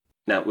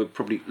Now, we're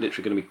probably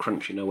literally going to be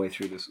crunching our way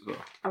through this as well.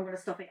 I'm going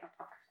to stop it.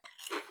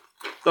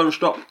 Don't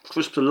stop.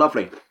 Crisps are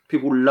lovely.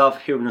 People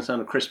love hearing the sound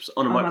of crisps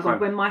on a microphone. Oh my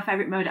God, when my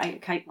favourite murder ate a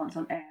cake once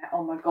on air,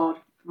 oh my God,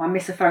 my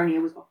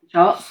misophonia was off the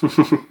charts.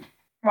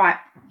 Right,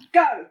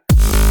 go!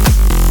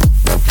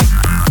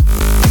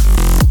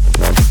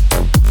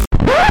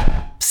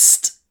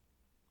 Psst!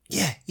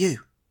 Yeah,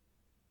 you.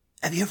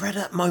 Have you ever had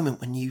that moment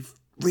when you've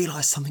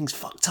realised something's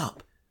fucked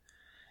up?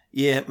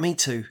 Yeah, me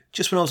too.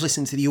 Just when I was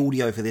listening to the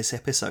audio for this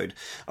episode,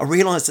 I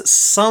realised that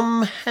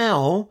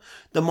somehow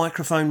the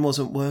microphone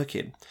wasn't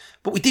working.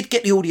 But we did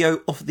get the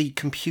audio off the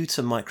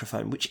computer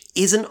microphone, which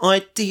isn't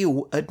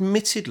ideal,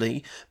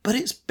 admittedly, but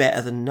it's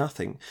better than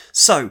nothing.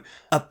 So,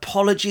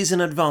 apologies in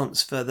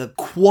advance for the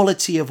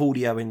quality of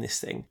audio in this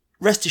thing.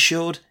 Rest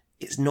assured,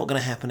 it's not going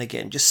to happen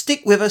again. Just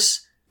stick with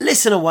us,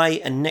 listen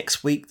away, and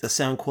next week the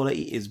sound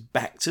quality is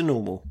back to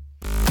normal.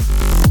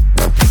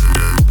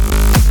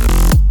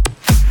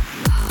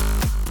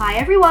 Hi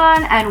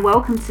everyone, and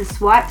welcome to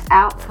Swiped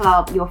Out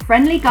Club, your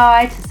friendly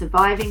guide to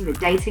surviving the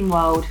dating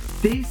world.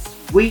 This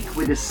week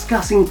we're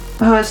discussing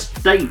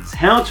first dates,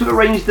 how to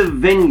arrange the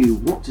venue,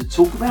 what to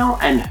talk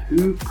about, and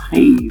who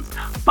pays.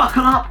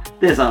 Buckle up,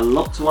 there's a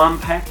lot to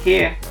unpack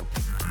here.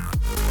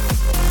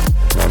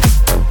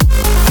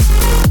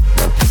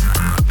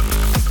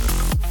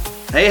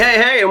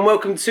 Hey, and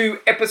welcome to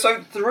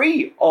episode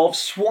 3 of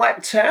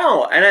Swiped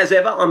Out. And as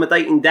ever, I'm a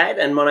dating dad,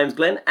 and my name's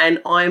Glenn,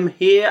 and I'm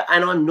here,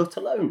 and I'm not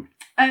alone.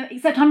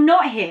 Except I'm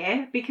not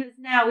here because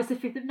now is the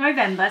 5th of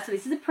November, so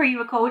this is a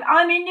pre-record.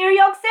 I'm in New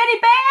York City,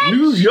 bitch!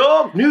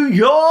 New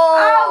York!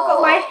 Oh,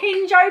 got my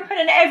Hinge open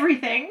and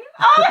everything.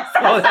 Oh, that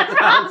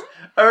sounds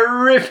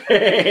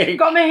horrific!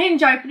 Got my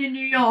Hinge open in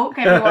New York,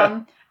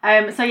 everyone.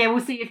 So yeah,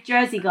 we'll see if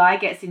Jersey Guy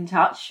gets in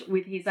touch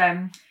with his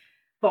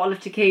bottle of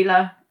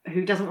tequila.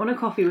 Who doesn't want a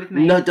coffee with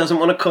me? No, doesn't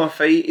want a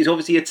coffee. He's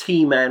obviously a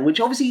tea man, which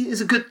obviously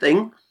is a good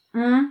thing.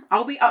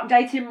 I'll be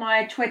updating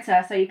my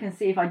Twitter so you can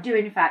see if I do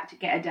in fact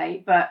get a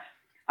date, but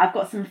I've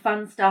got some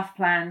fun stuff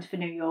planned for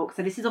New York.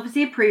 So this is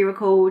obviously a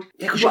pre-record.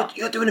 Yeah, because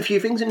you're doing a few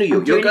things in New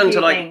York. You're going to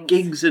like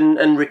gigs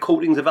and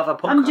recordings of other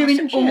podcasts. I'm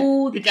doing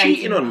all the You're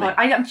cheating on me.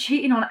 I'm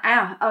cheating on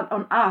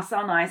us,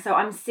 aren't I? So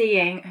I'm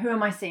seeing, who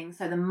am I seeing?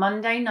 So the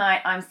Monday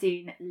night I'm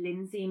seeing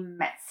Lindsay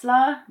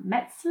Metzler.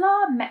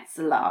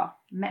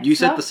 You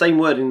said the same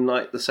word in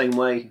like the same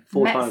way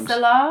 4 times.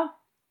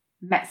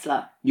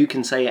 Metzler. You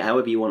can say it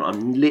however you want.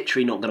 I'm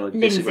literally not going to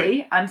disagree.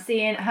 Lindsay, I'm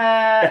seeing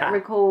her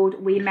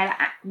record We Met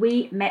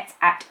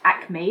at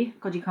Acme.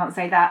 God, you can't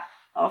say that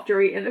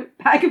after eating a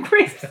bag of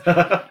crisps.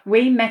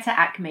 We Met at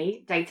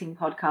Acme dating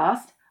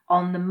podcast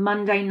on the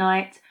Monday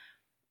night.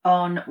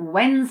 On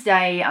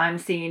Wednesday, I'm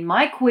seeing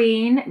my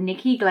queen,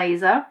 Nikki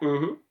Glazer.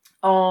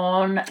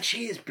 Mm-hmm.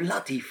 She is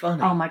bloody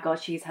funny. Oh my God,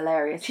 she's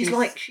hilarious. She's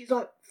like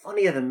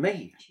funnier than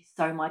me. She's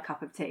so my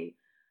cup of tea.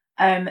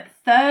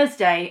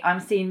 Thursday,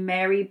 I'm seeing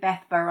Mary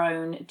Beth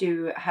Barone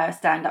do her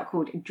stand-up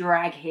called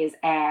Drag His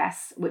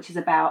Ass, which is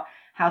about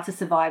how to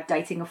survive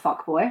dating a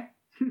fuckboy.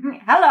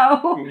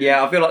 Hello!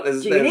 Yeah, I feel like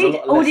there's a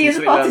lot of audience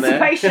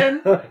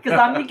participation because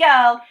I'm the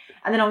girl.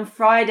 And then on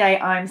Friday,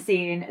 I'm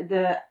seeing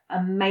the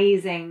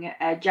amazing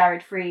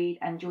Jared Freed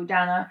and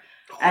Jordana.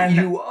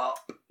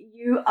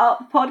 You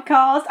Up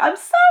podcast. I'm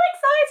so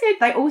excited.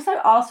 They also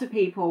asked for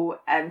people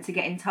to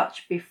get in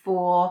touch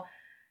before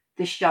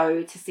the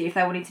show to see if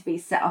they wanted to be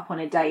set up on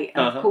a date,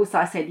 and of course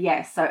I said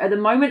yes. So at the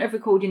moment of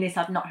recording this,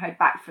 I've not heard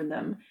back from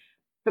them,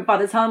 but by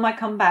the time I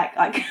come back,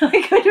 I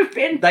could have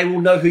been. They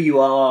will know who you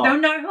are. They'll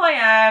know who I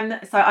am.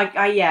 So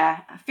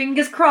I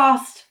fingers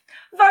crossed.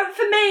 Vote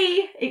for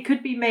me. It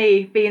could be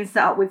me being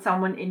set up with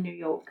someone in New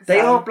York. So.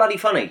 They are bloody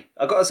funny.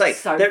 I've got to say,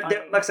 they're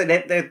like I say,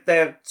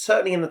 they're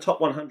certainly in the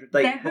top 100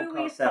 dating podcasts out there. They're who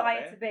we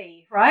aspire to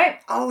be, right?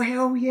 Oh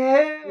hell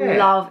yeah!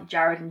 Love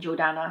Jared and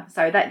Jordana.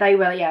 So they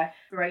were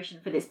inspiration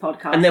for this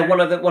podcast. And they're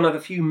one of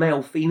the few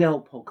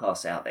male-female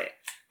podcasts out there.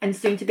 And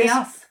soon to be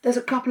us. There's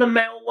a couple of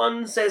male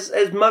ones.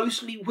 There's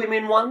mostly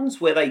women ones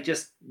where they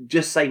just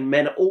say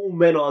men. All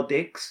men are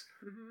dicks.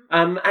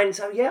 And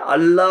so, yeah, I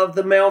love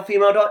the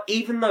male-female dot,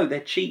 even though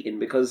they're cheating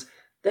because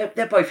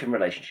they're both in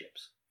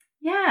relationships.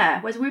 Yeah,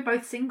 whereas we're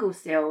both single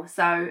still,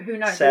 so who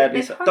knows?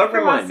 Sadly, don't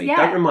remind me.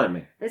 Don't remind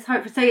me. Let's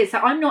hope for. So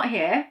I'm not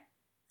here.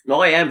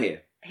 No, I am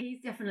here.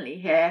 He's definitely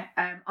here.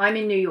 I'm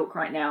in New York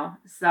right now,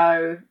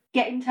 so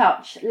get in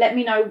touch. Let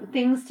me know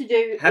things to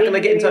do. How can I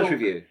get in touch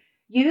with you?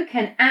 You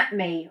can @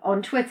 me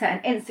on Twitter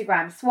and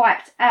Instagram,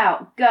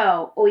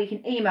 swipedoutgirl, or you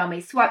can email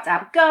me,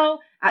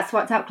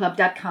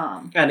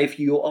 swipedoutgirl@swipedoutclub.com. And if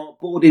you are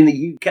bored in the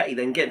UK,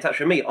 then get in touch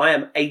with me. I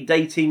am a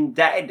dating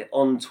dad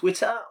on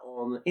Twitter,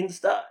 on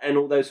Insta, and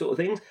all those sort of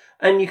things.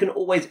 And you can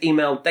always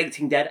email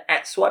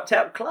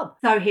datingdad@swipedoutclub.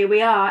 So here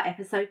we are,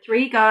 episode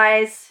 3,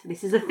 guys.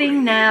 This is a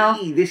thing now.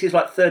 This is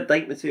like third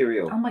date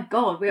material. Oh my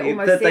God, we're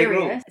almost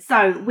serious.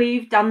 So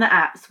we've done the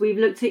apps. We've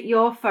looked at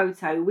your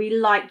photo. We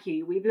like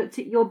you. We've looked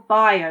at your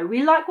bio.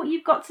 We like what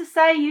you've got to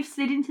say. You've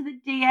slid into the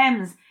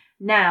DMs.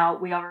 Now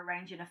we are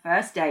arranging a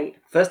first date.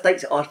 First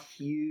dates are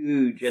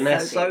huge, and they're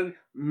So so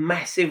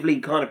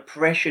massively kind of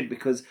pressured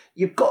because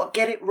you've got to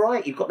get it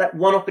right. You've got that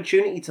one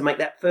opportunity to make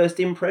that first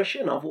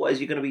impression. Otherwise,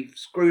 you're going to be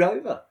screwed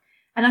over.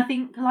 And I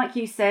think, like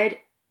you said,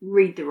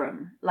 read the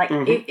room. Like,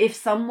 if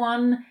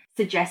someone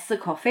suggests a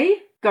coffee,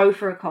 go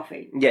for a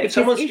coffee. Yeah, if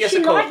someone suggests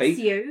a coffee,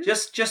 you,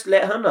 just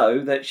let her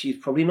know that she's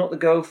probably not the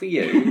girl for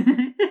you.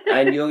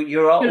 And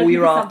you're all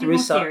you're after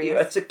is you're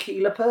a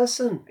tequila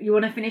person. You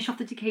want to finish off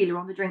the tequila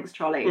on the drinks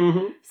trolley.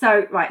 Mm-hmm.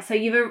 So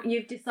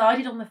you've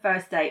decided on the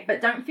first date,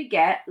 but don't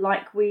forget,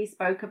 like we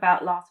spoke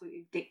about last week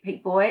with Dick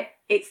Pic Boy,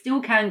 it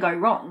still can go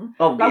wrong.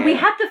 Oh, like we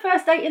had the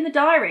first date in the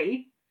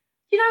diary.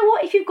 You know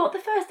what? If you've got the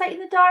first date in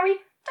the diary,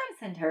 don't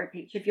send her a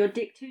picture of your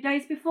dick 2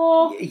 days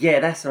before.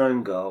 Yeah, that's an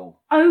own goal.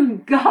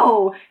 Own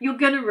goal. You're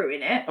gonna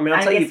ruin it. I mean,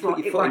 I'll tell you, put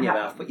your foot in your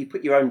mouth, but you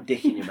put your own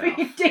dick in your mouth. Put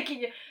your dick in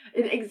your...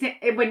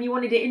 When you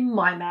wanted it in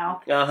my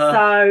mouth.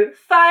 So,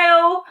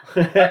 fail.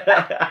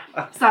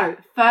 So,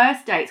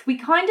 first dates. We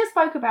kind of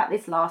spoke about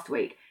this last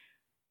week.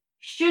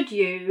 Should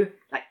you,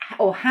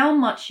 or how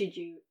much should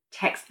you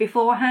text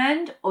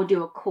beforehand or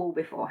do a call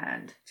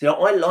beforehand? So,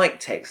 I like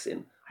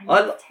texting.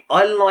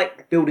 I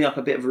like building up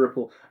a bit of a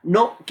rapport.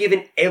 Not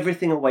giving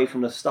everything away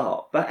from the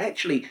start, but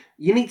actually,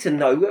 you need to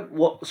know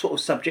what sort of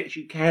subjects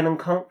you can and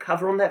can't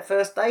cover on that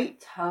first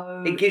date.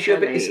 Totally. It gives you a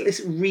bit.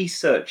 It's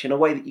research in a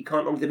way that you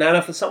can't normally do.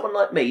 Now, for someone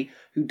like me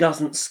who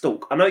doesn't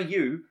stalk, I know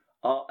you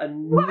are a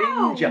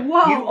ninja. You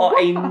are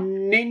a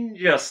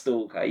ninja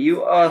stalker.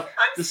 You are.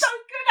 I'm so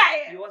good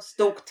at it. You are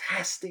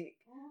stalktastic.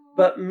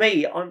 But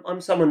me,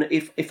 I'm someone.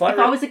 If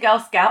I was a Girl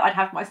Scout, I'd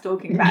have my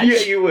stalking badge. Yeah,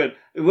 you would.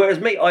 Whereas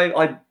me,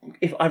 I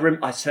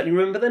certainly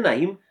remember the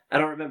name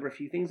and I remember a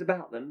few things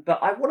about them.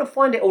 But I want to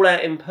find it all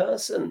out in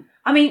person.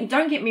 I mean,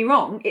 don't get me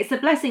wrong. It's a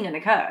blessing and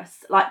a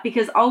curse. Like,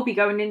 because I'll be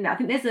going in there. I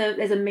think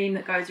there's a meme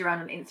that goes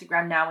around on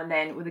Instagram now and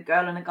then with a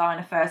girl and a guy on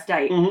a first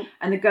date,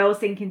 and the girl's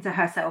thinking to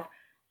herself,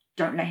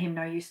 "Don't let him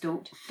know you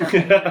stalked. Don't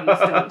let him know you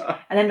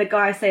stalked." And then the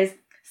guy says,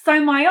 "So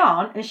my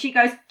aunt," and she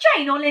goes,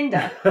 "Jane or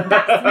Linda?"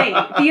 That's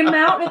me. The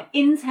amount of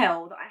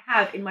intel that I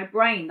have in my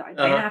brain that I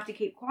then have to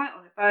keep quiet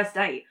on a first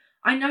date.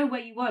 I know where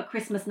you were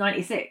Christmas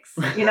 '96.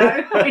 You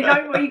know, I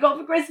know what you got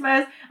for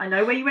Christmas. I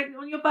know where you went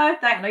on your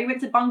birthday. I know you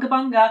went to Bunga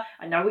Bunga.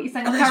 I know what you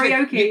sang on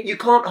karaoke. You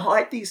can't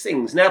hide these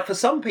things. Now, for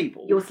some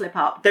people, you'll slip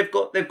up. They've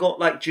got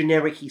like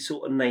generic-y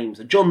sort of names,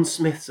 the John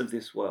Smiths of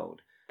this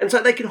world, and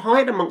so they can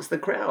hide amongst the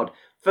crowd.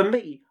 For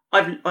me,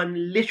 I'm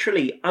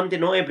literally,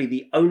 undeniably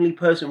the only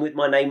person with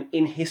my name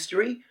in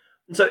history.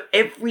 And so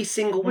every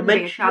single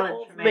mention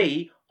of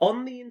me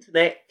on the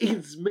internet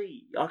is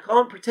me. I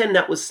can't pretend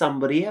that was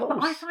somebody else.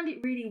 But I find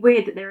it really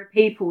weird that there are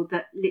people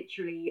that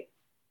literally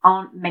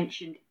aren't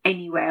mentioned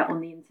anywhere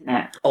on the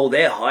internet. Oh,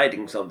 they're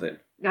hiding something.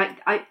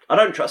 I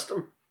don't trust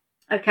them.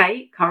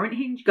 Okay, current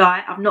Hinge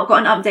guy. I've not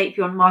got an update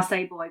for you on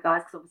Marseille Boy,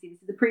 guys, because obviously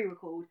this is a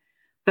pre-record.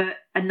 But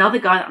another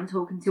guy that I'm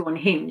talking to on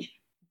Hinge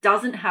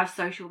doesn't have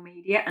social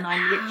media, and I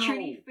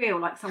literally feel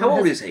like someone How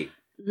old is he?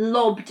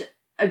 Lobbed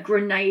a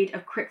grenade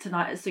of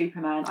kryptonite at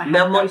Superman. I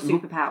have no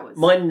superpowers.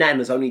 My nan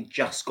has only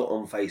just got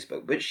on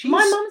Facebook, but she's...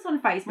 My mum's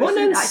on Facebook. My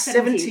nan's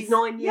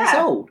 79 years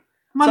old.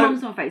 My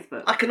mum's on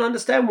Facebook. I can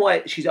understand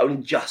why she's only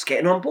just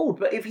getting on board,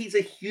 but if he's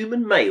a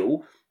human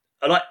male,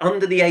 like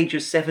under the age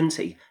of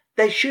 70,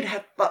 they should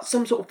have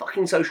some sort of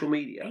fucking social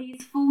media.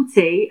 He's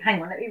 40.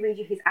 Hang on, let me read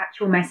you his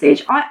actual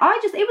message. It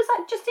was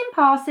like just in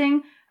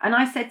passing, and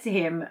I said to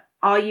him,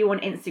 "Are you on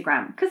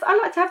Instagram?" Because I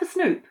like to have a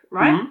snoop,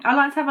 right? Mm-hmm. I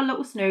like to have a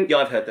little snoop. Yeah,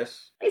 I've heard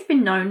this. It's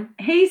been known.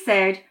 He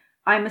said,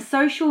 "I'm a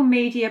social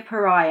media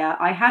pariah.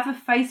 I have a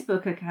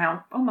Facebook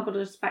account." Oh my God,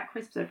 there's spat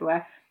crisps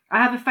everywhere.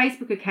 "I have a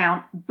Facebook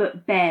account,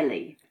 but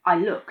barely. I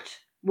looked."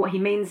 What he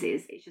means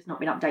is it's just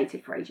not been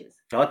updated for ages.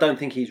 I don't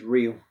think he's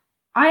real.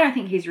 I don't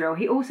think he's real.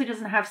 He also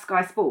doesn't have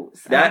Sky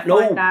Sports.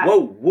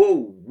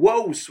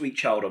 Whoa, sweet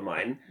child of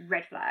mine.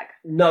 Red flag.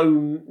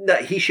 No,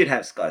 he should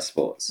have Sky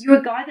Sports. You're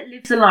a guy that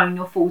lives alone,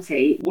 you're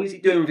 40. What is he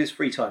doing with his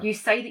free time? You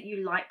say that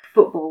you like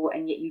football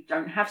and yet you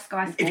don't have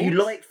Sky Sports. If you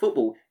like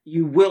football,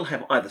 you will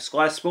have either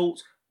Sky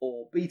Sports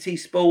or BT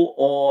Sport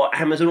or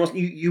Amazon. Or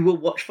you will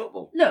watch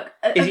football. Look,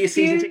 is he a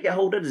season ticket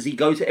holder? Does he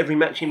go to every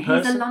match in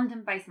person? He's a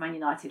London-based Man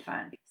United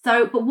fan.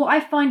 So, but what I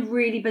find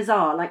really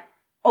bizarre, like,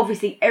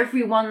 obviously,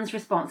 everyone's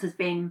response has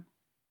been,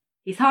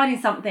 he's hiding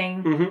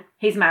something,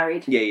 he's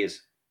married. Yeah, he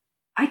is.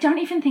 I don't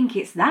even think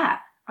it's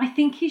that. I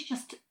think he's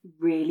just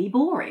really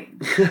boring.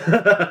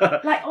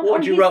 Like,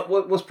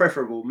 what's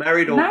preferable,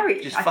 married or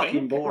just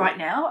fucking boring? Right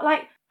now,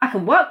 like, I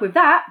can work with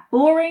that.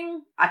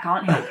 Boring, I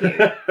can't help you.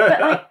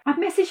 But, like, I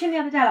messaged him the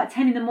other day, like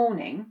 10 in the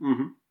morning.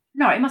 Mm-hmm.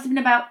 No, it must have been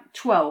about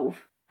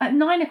 12. At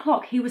 9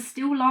 o'clock, he was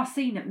still last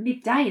seen at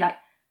midday, like,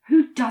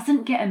 who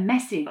doesn't get a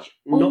message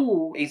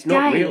all day? He's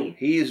not real.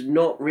 He is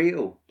not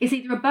real. It's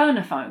either a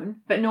burner phone,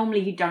 but normally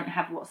you don't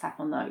have WhatsApp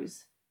on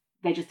those.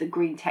 They're just a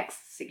green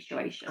text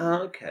situation.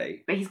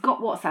 Okay. But he's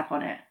got WhatsApp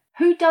on it.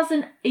 Who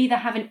doesn't either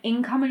have an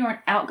incoming or an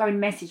outgoing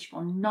message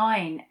for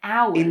 9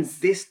 hours? In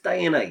this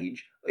day and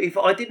age, if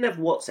I didn't have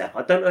WhatsApp,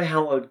 I don't know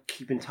how I would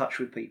keep in touch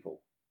with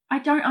people. I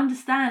don't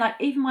understand. Like,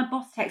 even my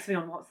boss texts me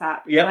on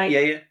WhatsApp. Yeah, like,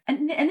 yeah.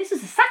 And this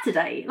is a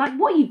Saturday. Like,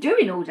 what are you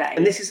doing all day?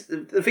 And this is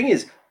the thing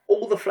is,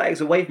 all the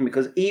flags are waving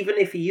because even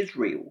if he is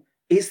real,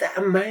 is that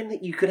a man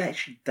that you could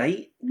actually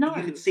date? No.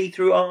 You could see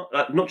through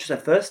not just a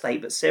first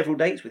date, but several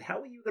dates with.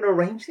 How are you going to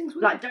arrange things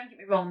with? Like, don't get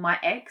me wrong. My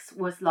ex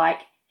was like,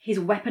 his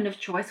weapon of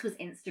choice was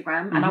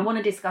Instagram, and I want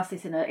to discuss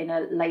this in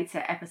a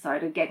later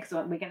episode again because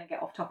we're going to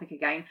get off topic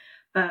again.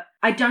 But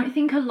I don't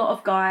think a lot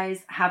of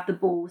guys have the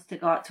balls to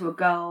go up to a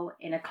girl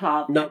in a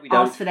club and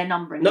ask for their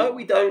number anymore. No,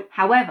 we don't.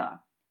 However,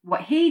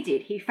 what he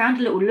did, he found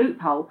a little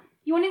loophole.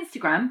 You on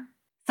Instagram,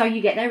 so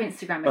you get their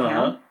Instagram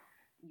account.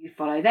 You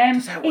follow them.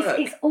 Does that work?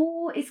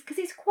 It's because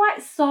it's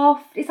quite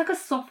soft. It's like a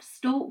soft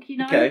stalk, you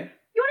know. Okay.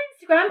 You're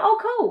on Instagram. Oh,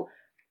 cool.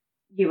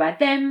 You add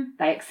them,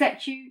 they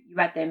accept you, you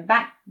add them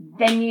back,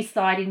 then you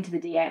slide into the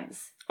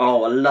DMs.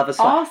 Oh, I love a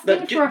slide.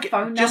 Asking for a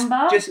phone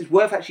number. It's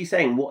worth actually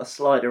saying what a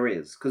slider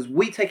is, because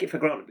we take it for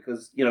granted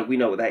because, we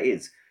know what that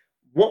is.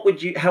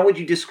 How would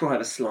you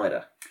describe a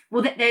slider?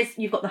 Well,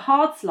 you've got the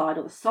hard slide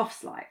or the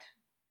soft slide.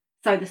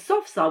 So the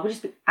soft slide will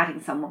just be adding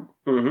someone.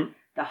 Mm-hmm.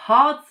 The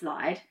hard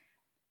slide,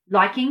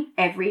 liking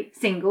every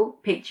single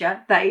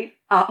picture they've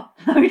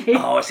uploaded.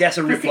 Oh, see, that's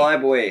a reply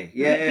boy.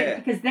 Yeah.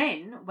 Because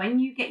then, when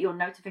you get your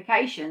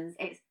notifications,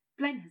 it's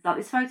Glenn has liked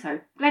this photo.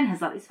 Glenn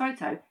has liked this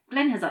photo.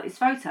 Glenn has liked this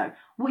photo.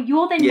 What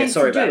you're then meant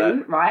to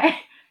do, right?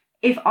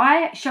 If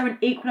I show an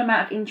equal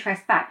amount of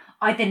interest back,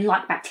 I then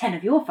like back 10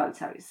 of your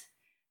photos.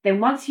 Then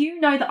once you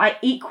know that I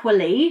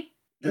equally,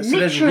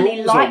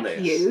 literally like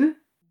you,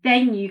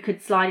 then you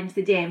could slide into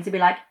the DMs and be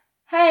like,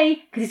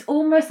 hey, because it's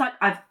almost like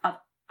I've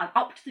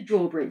upped the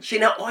drawbridge. See,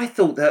 now I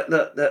thought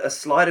that a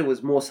slider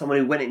was more someone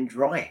who went in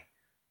dry.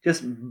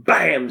 Just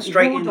bam,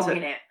 straight into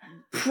it.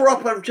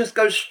 Proper, just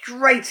go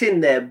straight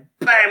in there,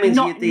 bam,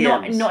 into your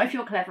DMs. Not if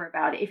you're clever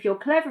about it. If you're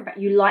clever about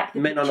it, you like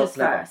the Men pictures are not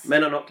clever. first.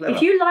 Men are not clever.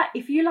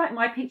 If you like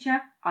my picture,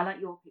 I like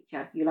your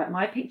picture. You like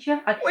my picture.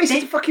 What, is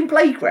this a fucking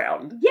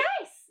playground?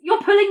 Yes!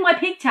 You're pulling my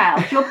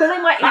pigtails. You're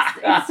pulling my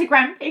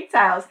Instagram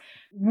pigtails.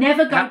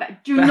 Never go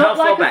back. Do not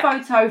like a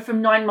photo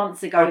from 9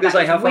 months ago. I was going to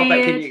say, how far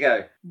back can you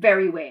go?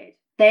 Very weird.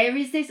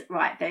 There's this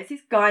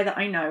guy that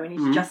I know, and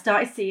he's just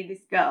started seeing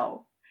this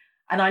girl.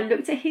 And I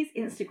looked at his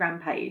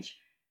Instagram page.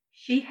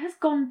 She has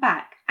gone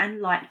back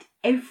and liked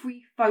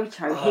every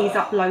photo he's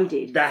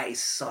uploaded. That is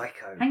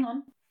psycho. Hang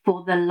on.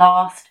 For the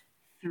last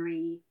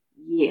 3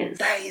 years.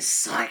 That is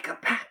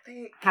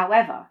psychopathic.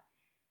 However,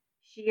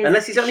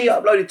 unless he's only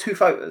uploaded 2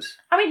 photos.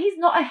 I mean, he's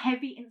not a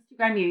heavy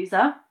Instagram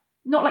user.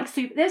 Not like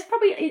super. There's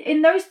probably,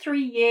 in those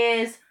 3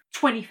 years,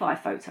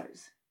 25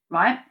 photos.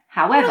 Right?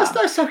 However. Well,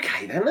 that's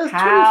okay then. That's 25.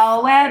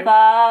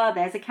 However,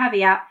 there's a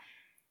caveat.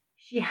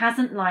 She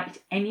hasn't liked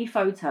any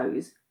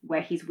photos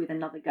where he's with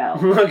another girl.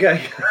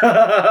 Okay.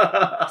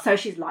 So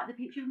she's liked the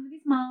picture with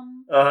his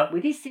mum,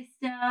 with his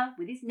sister,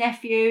 with his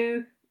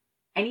nephew,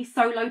 any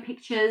solo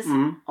pictures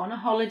on a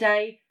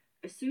holiday.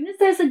 As soon as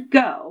there's a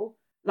girl,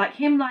 like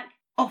him, like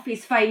off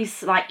his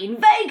face, like in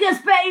Vegas,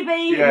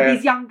 baby, with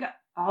his younger.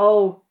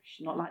 Oh,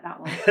 she's not like that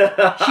one.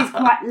 She's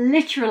quite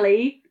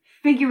literally,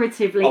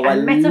 figuratively,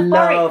 and metaphorically.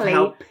 I love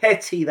how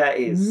petty that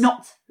is.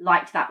 Not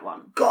like that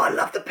one. God, I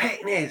love the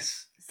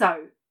pettiness.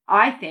 So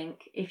I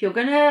think if you're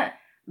gonna.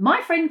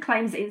 My friend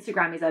claims that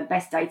Instagram is her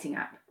best dating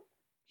app.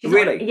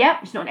 Really?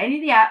 She's not on any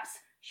of the apps.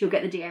 She'll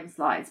get the DM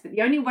slides. But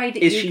the only way that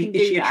can do that...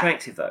 Is she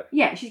attractive, though?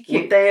 Yeah, she's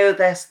cute. Well,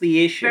 that's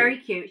the issue. Very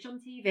cute. She's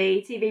on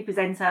TV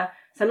presenter.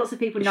 So lots of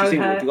people know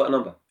her. Have you got a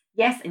number?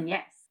 Yes and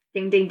yes.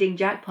 Ding, ding, ding,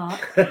 jackpot.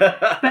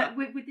 But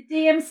with the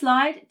DM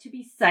slide, to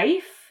be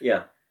safe,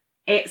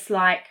 it's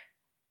like,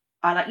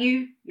 I like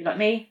you like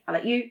me, I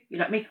like you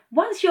like me.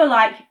 Once you're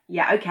like,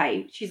 yeah,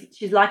 okay,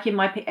 she's liking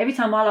my pic. Every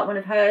time I like one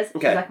of hers,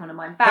 she's liking one of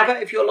mine back. How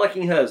about if you're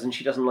liking hers and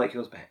she doesn't like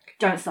yours back?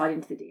 Don't slide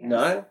into the DMs.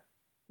 No?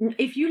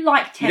 If you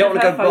like 10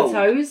 of her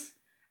photos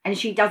and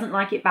she doesn't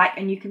like it back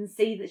and you can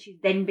see that she's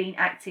then been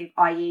active,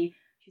 i.e.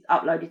 she's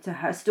uploaded to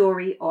her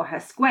story or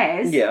her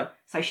squares. Yeah.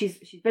 So she's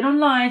been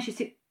online,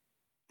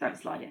 don't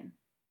slide in.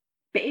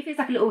 But if it's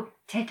like a little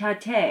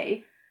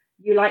tete-a-tete,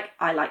 you like,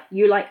 I like,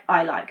 you like,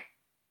 I like.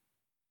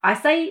 I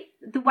say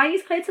the way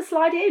is clear to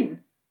slide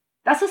in.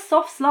 That's a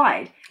soft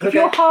slide. If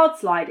you're hard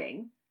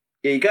sliding...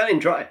 Yeah, you're going in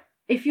dry.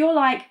 If you're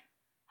like,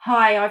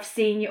 hi, I've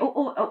seen you...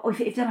 Or if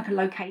you've done like a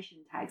location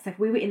tag. So if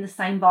we were in the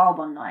same bar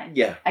one night...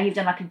 Yeah. And you've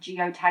done like a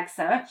geotag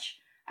search...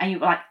 And you're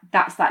like,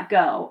 that's that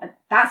girl. And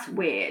that's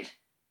weird.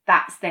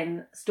 That's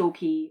then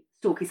stalky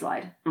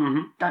slide.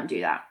 Mm-hmm. Don't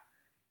do that.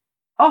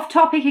 Off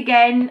topic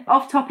again.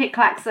 Off topic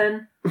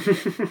klaxon.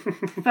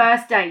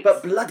 First dates.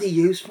 But bloody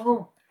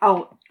useful.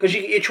 Oh, because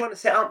you're trying to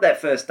set up that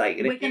first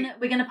date.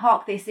 We're gonna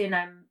park this in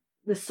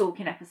the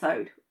stalking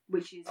episode,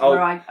 which is where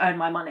I earn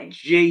my money.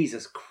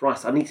 Jesus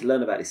Christ, I need to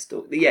learn about this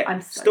stalking. Yeah,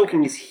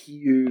 stalking is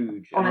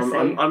huge.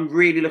 Honestly, I'm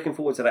really looking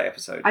forward to that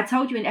episode. I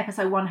told you in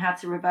episode 1 how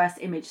to reverse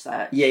image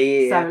search.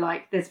 Yeah. So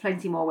like, there's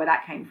plenty more where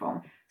that came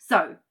from.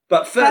 So,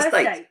 but first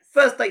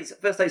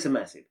dates are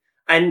massive.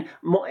 And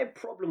my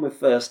problem with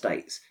first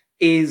dates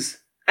is,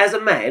 as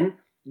a man,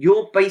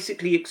 you're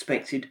basically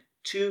expected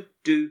to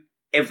do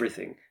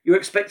everything. You're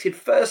expected,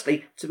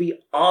 firstly, to be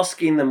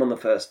asking them on the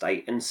first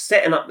date and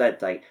setting up that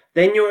date.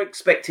 Then you're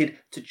expected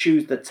to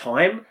choose the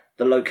time,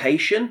 the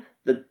location,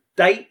 the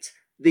date,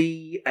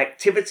 the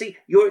activity.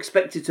 You're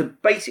expected to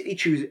basically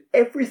choose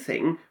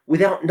everything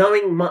without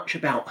knowing much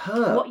about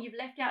her. What you've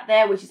left out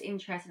there, which is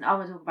interesting, I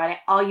want to talk about it.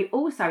 Are you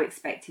also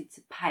expected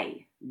to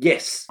pay?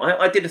 Yes,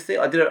 I did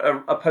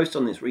a post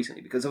on this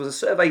recently because there was a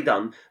survey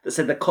done that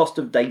said the cost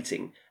of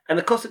dating, and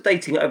the cost of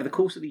dating over the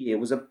course of the year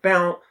was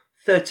about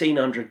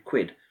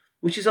 £1,300,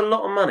 which is a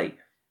lot of money.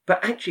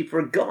 But actually, for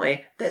a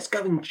guy, that's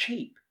going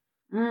cheap.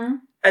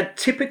 A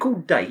typical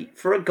date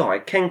for a guy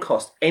can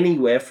cost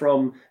anywhere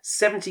from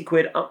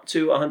 £70 up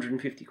to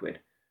 £150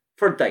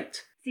 for a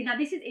date. See, now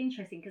this is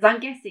interesting because I'm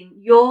guessing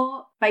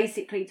you're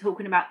basically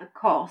talking about the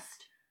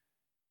cost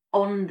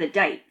on the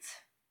date,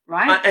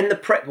 right? And the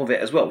prep of it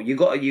as well. You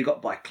got to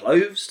buy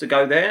clothes to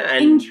go there,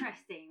 and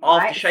interesting.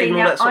 aftershave and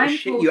all that sort of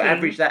shit. You talking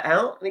average that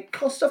out, and it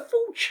costs a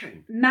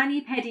fortune.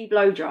 Mani pedi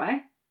blow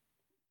dry.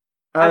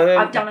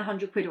 I've done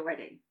 £100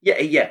 already.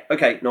 Yeah.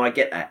 Okay, no, I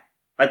get that.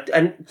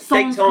 And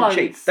Sans dates aren't clothes.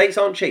 cheap. Dates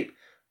aren't cheap.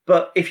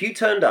 But if you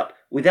turned up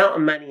without a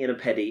mani and a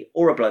pedi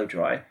or a blow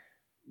dry,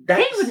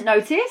 he wouldn't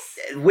notice.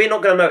 We're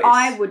not going to notice.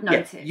 I would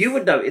notice. Yeah, you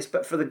would notice,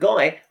 but for the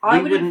guy,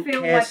 I wouldn't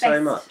feel care my best,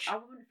 so much. I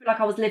wouldn't feel like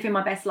I was living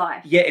my best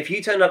life. Yeah, if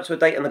you turned up to a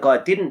date and the guy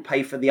didn't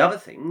pay for the other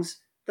things,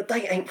 the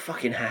date ain't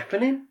fucking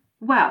happening.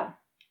 Well,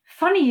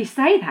 funny you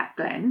say that,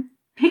 Glenn,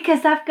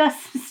 because I've got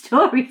some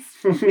stories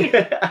for you.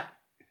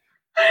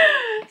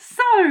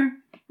 So,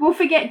 we'll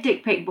forget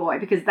Dick Pic Boy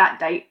because that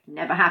date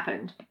never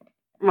happened.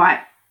 Right.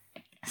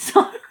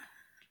 So, there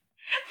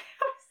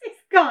was this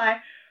guy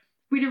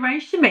we'd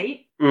arranged to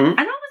meet, and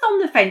I was on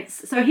the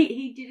fence. So,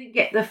 he didn't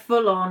get the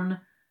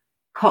full-on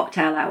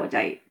cocktail hour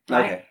date.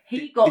 Right? Okay.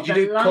 He got Did the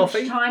you do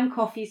lunchtime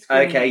coffee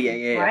screening. Okay,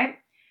 yeah. Right?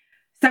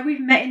 So,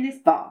 we've met in this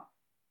bar.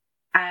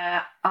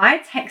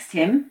 I text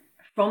him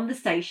from the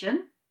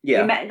station.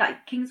 Yeah. We met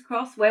at King's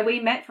Cross where we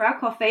met for our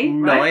coffee.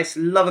 Nice.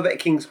 Right? Love a bit of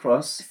King's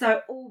Cross.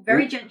 So all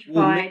very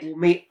gentrified. We'll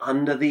meet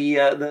under the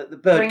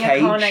bird Bring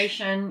cage. a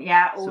carnation.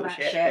 Yeah, all sort that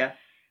of shit. Yeah.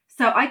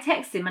 So I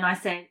text him and I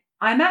said,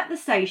 I'm at the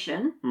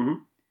station.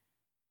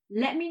 Mm-hmm.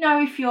 Let me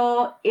know if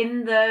you're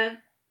in the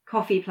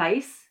coffee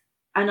place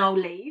and I'll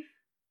leave.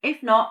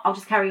 If not, I'll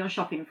just carry on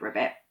shopping for a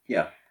bit.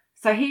 Yeah.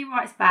 So he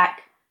writes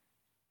back,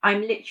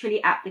 I'm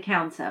literally at the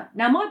counter.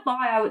 Now, my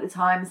bio at the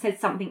time said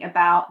something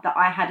about that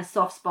I had a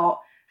soft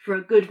spot for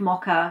a good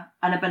mocha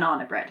and a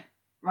banana bread,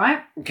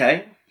 right?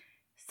 Okay.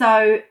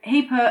 So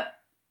he put,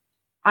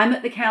 I'm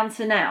at the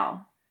counter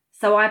now.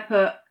 So I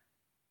put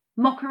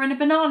mocha and a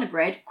banana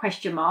bread, ?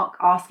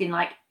 Asking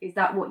like, is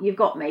that what you've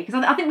got me? Because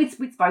I think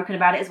we'd spoken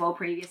about it as well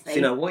previously.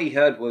 So, what he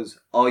heard was,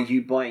 are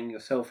you buying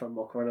yourself a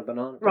mocha and a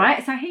banana bread?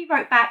 Right, so he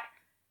wrote back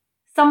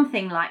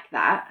something like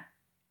that.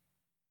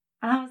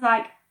 And I was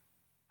like,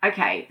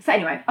 okay. So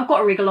anyway, I've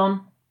got a wriggle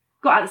on,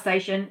 got out of the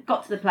station,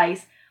 got to the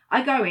place.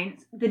 I go in.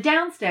 The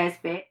downstairs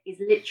bit is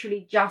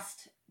literally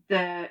just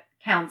the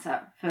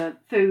counter for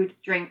food,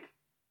 drink,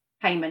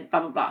 payment,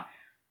 blah, blah, blah.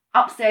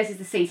 Upstairs is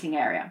the seating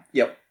area.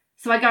 Yep.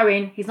 So I go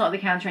in. He's not at the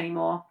counter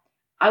anymore.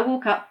 I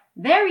walk up.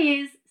 There he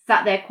is,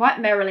 sat there quite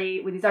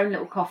merrily with his own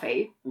little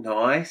coffee.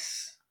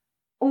 Nice.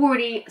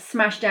 Already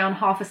smashed down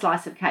half a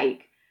slice of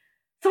cake.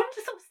 So I'm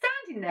just sort of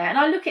standing there and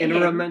I look at him. In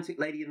a romantic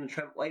Lady in the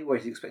Tramp way, where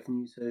he's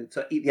expecting you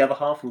to eat the other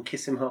half and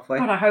kiss him halfway?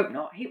 God, I hope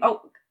not.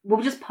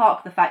 We'll just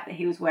park the fact that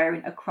he was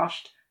wearing a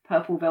crushed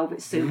purple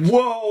velvet suit.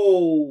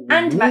 Whoa!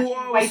 And matching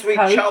Whoa, waistcoat.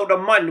 sweet child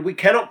of mine. We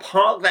cannot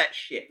park that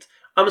shit.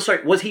 I'm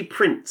sorry, was he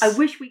Prince? I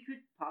wish we could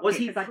park Was it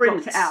he because I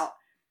Prince? blocked it out.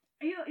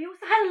 He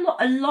also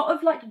had a lot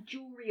of like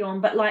jewellery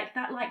on, but like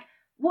that, like,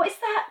 what is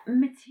that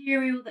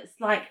material that's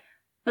like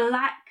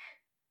black,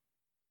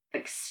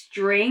 like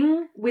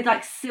string with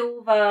like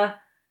silver,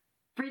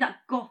 very like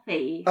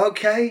gothy.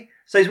 Okay,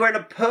 so he's wearing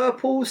a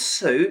purple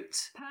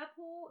suit.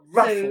 Purple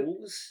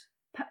Ruffles. suit.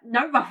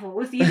 No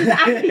ruffles. You just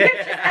added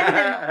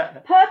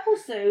purple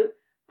suit,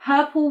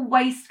 purple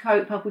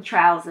waistcoat, purple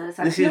trousers.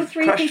 So This is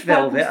three-piece crushed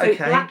velvet, purple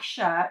suit, okay. black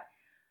shirt,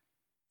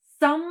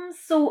 some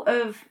sort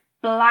of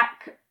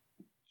black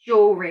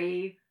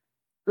jewellery.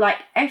 Like,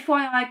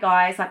 FYI,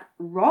 guys, like,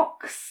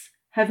 rocks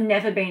have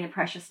never been a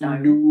precious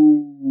stone.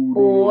 No.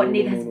 Or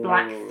neither has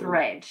black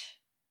thread.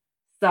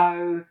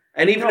 So,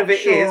 And even not if it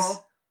sure. is,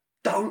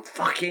 don't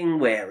fucking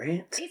wear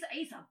it.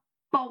 It's a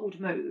bold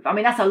move. I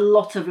mean, that's a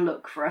lot of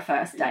look for a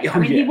first date. Oh, I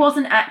mean, he yeah. was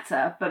an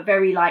actor, but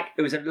very, like,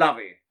 It was a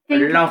lovey.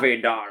 Think-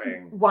 Lovey,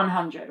 darling.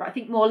 100. Right? I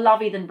think more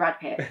lovey than Brad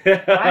Pitt.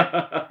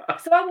 Right?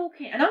 So I walk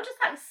in, and I'm just,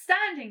 like,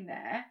 standing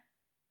there,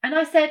 and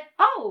I said,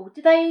 oh,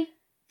 do they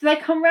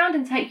come round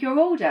and take your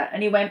order?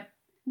 And he went,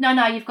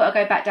 no, you've got to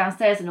go back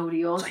downstairs and order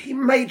yours. So he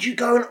made you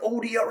go and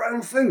order your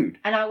own food?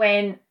 And I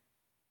went,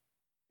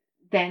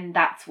 then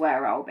that's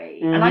where I'll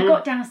be. And I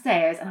got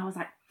downstairs, and I was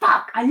like,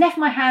 fuck, I left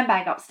my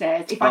handbag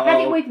upstairs. If I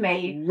had it with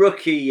me,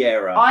 Rookie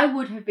error. I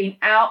would have been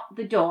out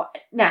the door.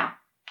 Now,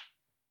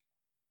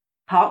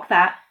 park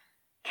that,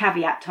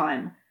 caveat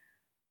time.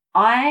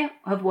 I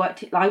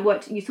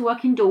used to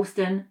work in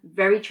Dalston,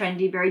 very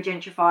trendy, very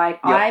gentrified. Yep.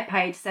 I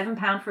paid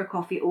 £7 for a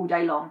coffee all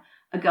day long.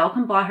 A girl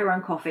can buy her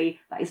own coffee.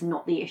 That is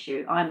not the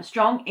issue. I'm a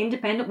strong,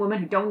 independent woman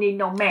who don't need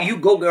no man. You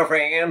go,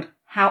 girlfriend.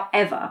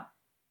 However,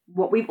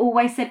 what we've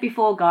always said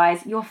before,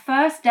 guys, your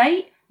first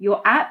date,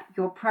 your app,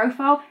 your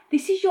profile,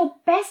 this is your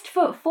best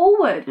foot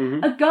forward.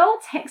 Mm-hmm. A girl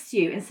texts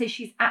you and says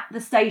she's at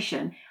the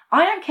station.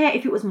 I don't care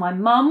if it was my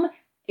mum,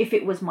 if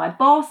it was my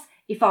boss,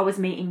 if I was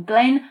meeting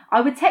Glenn,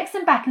 I would text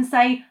them back and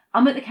say,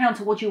 I'm at the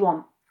counter, what do you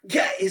want?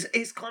 Yeah,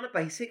 it's kind of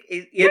basic.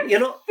 You're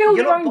not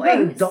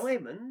buying boots.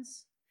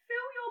 Diamonds.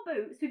 Fill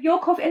your boots with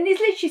your coffee. And he's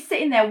literally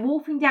sitting there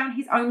wolfing down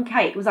his own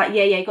cake. It was like,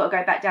 yeah, you got to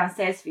go back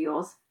downstairs for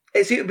yours.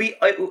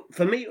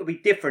 For me, it would be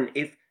different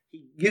if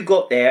you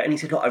got there and he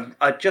said, look,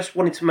 I just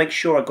wanted to make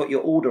sure I got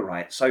your order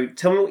right. So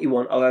tell me what you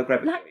want, I'll go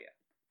grab it for you.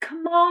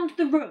 Command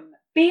the room.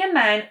 Be a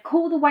man,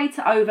 call the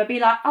waiter over, be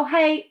like, oh,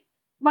 hey,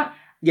 what?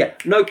 Yeah,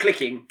 no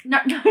clicking. No.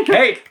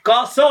 Hey,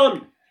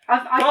 garçon!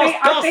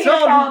 I've been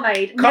a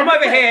barmaid. Come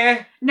over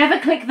here. Never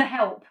click the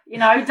help,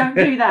 don't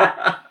do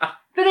that.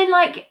 But then,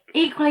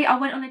 equally, I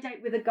went on a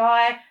date with a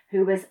guy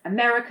who was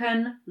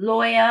American,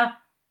 lawyer,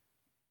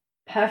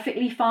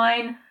 perfectly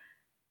fine.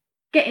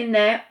 Get in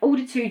there,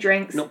 order 2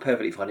 drinks. Not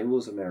perfectly fine, he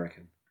was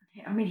American.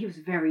 I mean, he was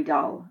very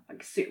dull.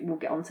 We'll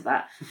get onto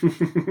that.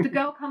 The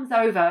girl comes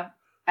over.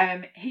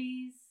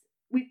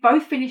 We've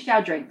both finished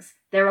our drinks.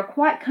 There are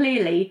quite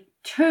clearly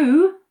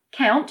 2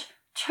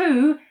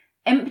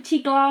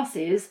 empty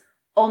glasses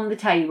on the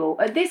table.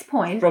 At this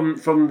point...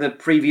 From the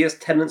previous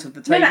tenants of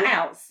the table? No,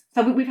 ours.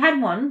 So we've had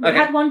one. We've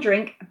had one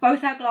drink.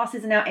 Both our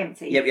glasses are now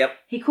empty. Yep.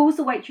 He calls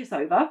the waitress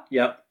over.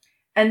 Yep.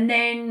 And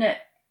then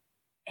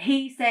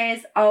he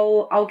says,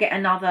 oh, I'll get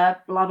another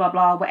blah, blah,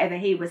 blah, whatever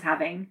he was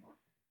having.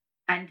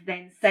 And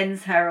then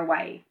sends her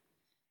away.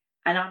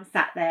 And I'm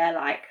sat there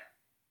like...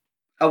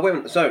 Oh,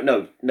 wait, so,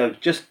 no,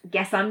 just...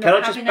 Guess I'm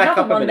not having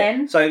another one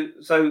then. So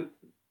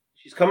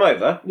she's come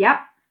over. Yep.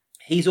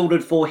 He's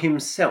ordered for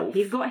himself.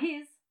 He's got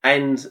his.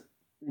 And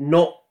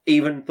not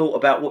even thought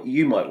about what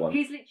you might want.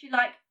 He's literally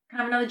like, can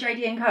I have another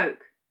JD and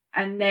Coke?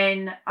 And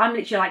then I'm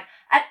literally like,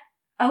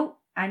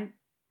 and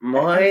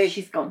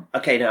she's gone.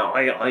 Okay, now,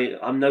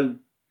 I'm no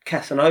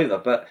Casanova,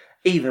 but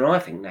even I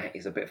think that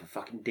is a bit of a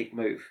fucking dick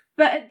move.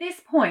 But at this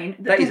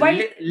point... That is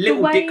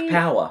little dick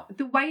power.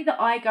 The way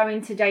that I go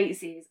into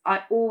dates is,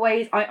 I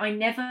always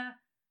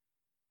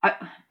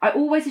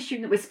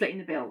assume that we're splitting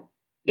the bill.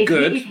 If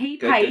he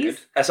pays... Good.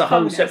 That's a whole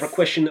bonus. Separate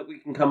question that we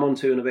can come on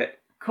to in a bit.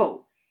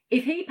 Cool.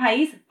 If he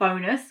pays,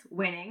 bonus,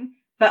 winning.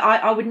 But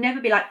I would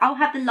never be like, I'll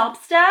have the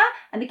lobster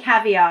and the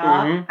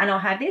caviar, and I'll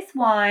have this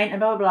wine, and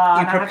blah,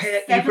 blah, blah.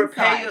 You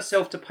prepare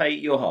yourself to pay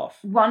your half.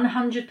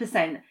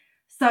 100%.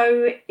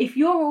 So if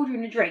you're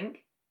ordering a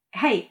drink,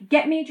 hey,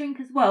 get me a drink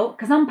as well,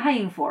 because I'm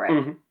paying for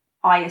it,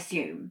 I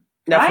assume.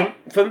 Now,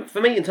 right?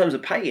 for me, in terms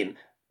of paying,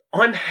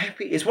 I'm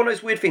happy. It's one of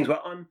those weird things where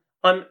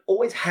I'm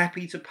always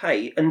happy to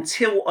pay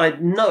until I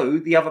know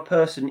the other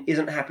person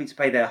isn't happy to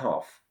pay their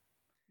half.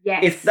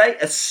 Yes.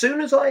 As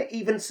soon as I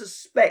even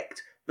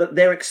suspect that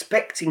they're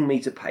expecting me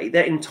to pay,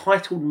 their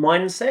entitled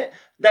mindset,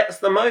 that's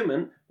the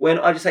moment when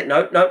I just say,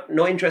 no,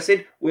 not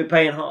interested, we're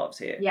paying halves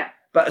here. Yeah.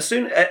 But as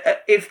soon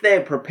if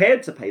they're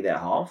prepared to pay their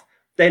half,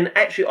 then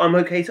actually I'm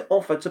okay to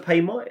offer to pay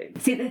mine.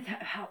 See,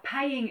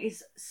 paying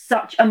is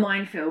such a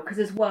minefield because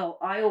as well,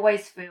 I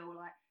always feel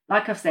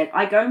like I've said,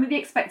 I go in with the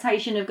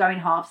expectation of going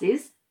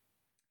halvesies.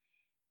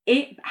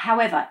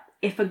 However,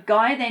 if a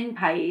guy then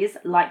pays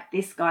like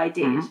this guy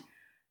did,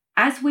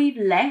 as we've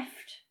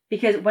left,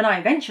 because when I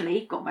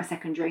eventually got my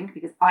second drink,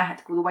 because I had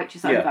to call the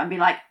waitress over and be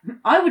like,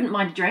 I wouldn't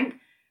mind a drink.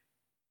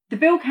 The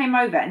bill came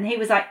over and he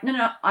was like,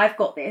 no, I've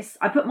got this.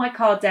 I put my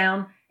card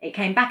down. It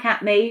came back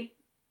at me.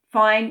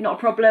 Fine, not a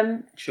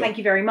problem. Sure. Thank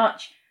you very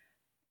much.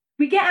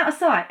 We get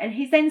outside and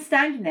he's then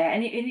standing there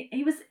and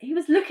he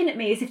was looking at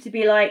me as if to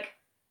be like,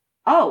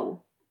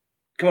 oh.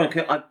 Come on,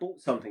 I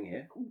bought something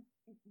here.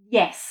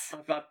 Yes.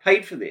 I've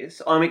paid for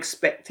this. I'm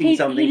expecting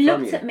something from you. He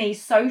looked at me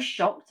so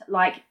shocked,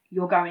 like,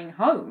 you're going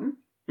home?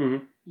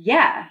 Mm-hmm.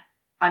 Yeah,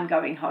 I'm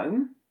going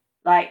home.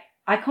 Like,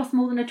 I cost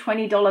more than a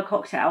 $20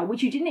 cocktail,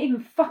 which you didn't even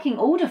fucking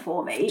order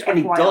for me.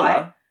 $20?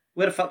 FYI.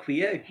 Where the fuck were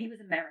you? He was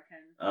American.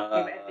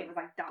 Everything was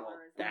like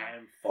dollars.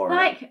 Damn foreign.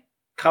 Like,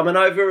 coming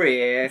over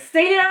here.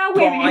 Stealing our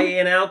women.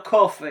 Buying our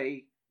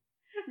coffee.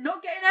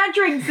 Not getting our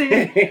drinks in.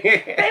 But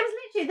it was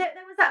literally,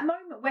 there was that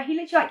moment where he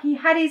literally, like, he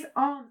had his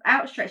arms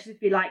outstretched to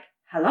be like,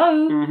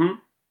 hello? Mm-hmm.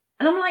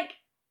 And I'm like,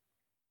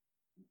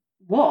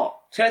 what?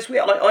 So that's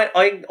weird.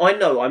 I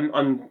know,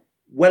 I'm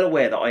well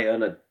aware that I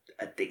earn a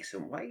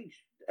decent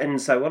wage. And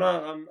so when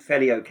I'm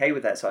fairly okay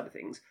with that side of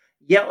things,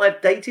 yeah,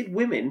 I've dated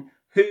women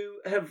who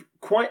have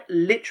quite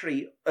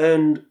literally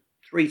earned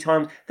 3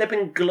 times. They've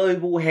been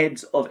global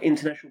heads of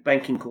international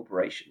banking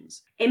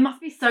corporations. It must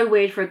be so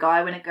weird for a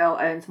guy when a girl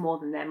earns more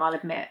than them, I'll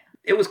admit.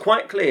 It was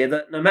quite clear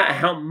that no matter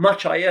how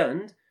much I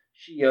earned,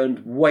 she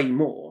earned way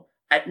more.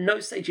 At no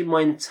stage in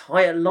my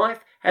entire life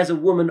has a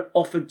woman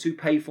offered to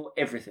pay for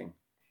everything.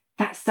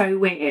 That's so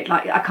weird.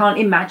 Like, I can't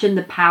imagine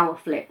the power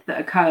flip that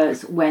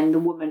occurs when the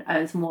woman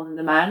earns more than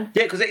the man.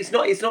 Yeah, because it's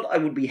not I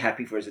would be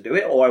happy for us to do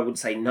it, or I would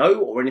say no,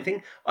 or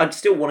anything. I'd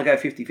still want to go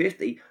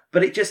 50-50,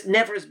 but it just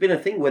never has been a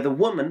thing where the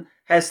woman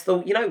has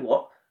thought, you know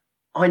what,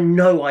 I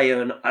know I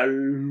earn a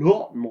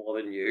lot more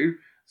than you,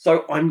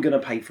 so I'm going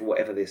to pay for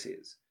whatever this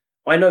is.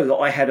 I know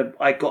that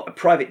I got a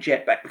private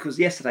jet back because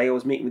yesterday I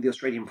was meeting with the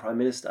Australian Prime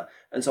Minister,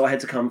 and so I had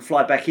to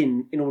fly back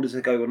in order to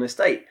go on this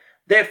date.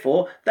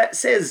 Therefore, that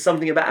says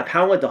something about a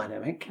power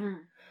dynamic.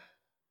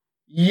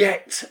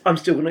 Yet, I'm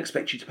still going to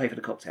expect you to pay for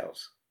the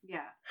cocktails.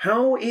 Yeah.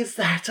 How is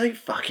that a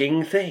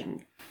fucking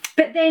thing?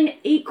 But then,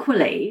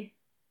 equally,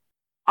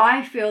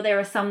 I feel there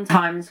are some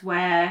times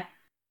where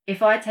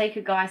if I take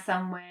a guy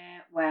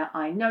somewhere where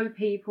I know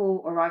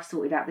people, or I've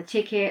sorted out the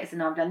tickets,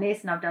 and I've done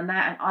this and I've done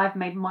that, and I've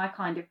made my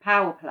kind of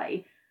power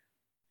play,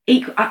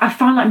 I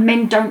find like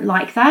men don't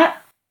like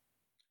that.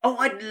 Oh,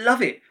 I'd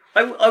love it.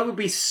 I would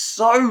be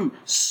so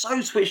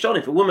switched on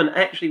if a woman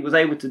actually was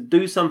able to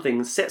do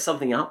something, set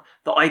something up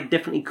that I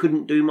definitely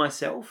couldn't do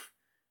myself.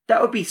 That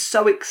would be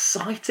so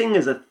exciting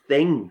as a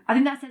thing. I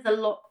think that says a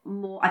lot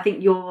more. I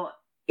think you're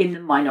in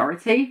the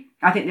minority.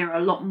 I think there are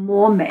a lot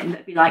more men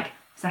that'd be like,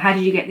 so how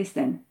did you get this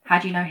then? How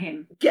do you know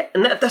him? Yeah,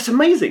 and that's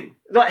amazing.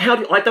 Like,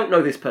 I don't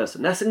know this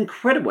person. That's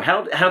incredible.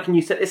 How can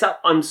you set this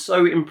up? I'm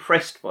so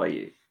impressed by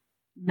you.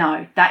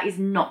 No, that is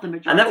not the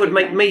majority. And that would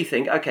make me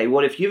think, okay,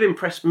 well, if you've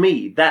impressed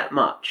me that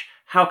much,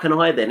 how can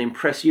I then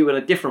impress you in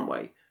a different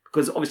way?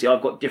 Because obviously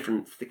I've got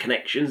different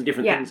connections and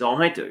different things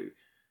I do.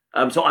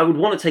 So I would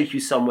want to take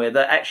you somewhere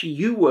that actually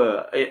you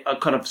were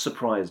kind of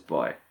surprised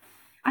by.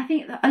 I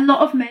think that a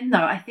lot of men,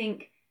 though,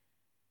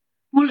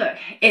 well, look,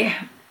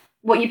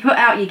 what you put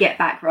out, you get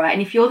back, right?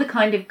 And if you're the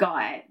kind of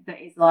guy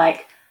that is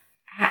like,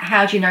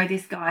 how do you know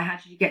this guy? How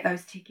did you get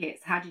those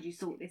tickets? How did you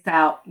sort this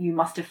out? You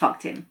must have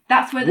fucked him.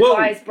 That's where the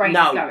guy's brain is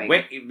going.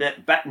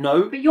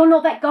 No. But you're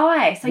not that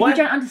guy, so you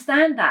don't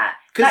understand that.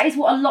 That is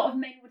what a lot of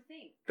men would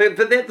think.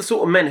 But they're the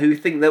sort of men who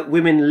think that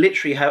women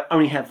literally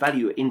only have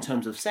value in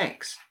terms of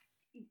sex.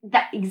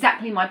 That's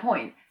exactly my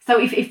point.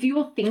 So if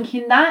you're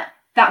thinking that,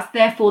 that's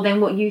therefore then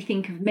what you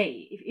think of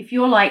me. If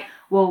you're like,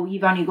 well,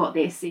 you've only got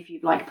this if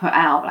you've like put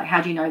out, like,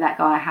 how do you know that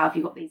guy? How have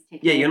you got these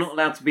tickets? Yeah, you're not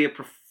allowed to be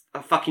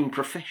a fucking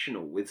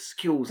professional with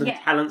skills and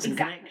talents and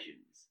connections.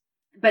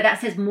 But that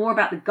says more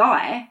about the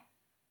guy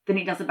than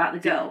it does about the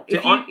girl.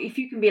 If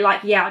you can be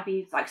like, yeah, I'd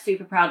be like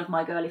super proud of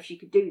my girl if she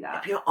could do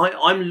that.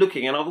 I'm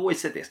looking, and I've always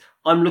said this,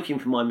 I'm looking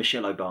for my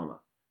Michelle Obama.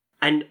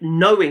 And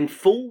knowing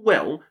full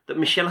well that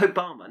Michelle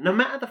Obama, no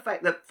matter the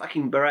fact that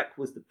fucking Barack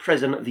was the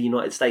president of the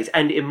United States,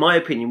 and in my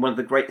opinion, one of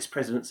the greatest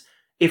presidents,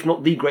 if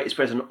not the greatest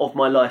president of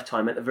my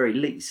lifetime at the very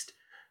least,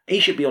 he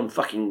should be on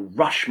fucking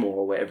Rushmore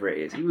or whatever it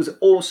is. He was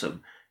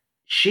awesome.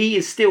 She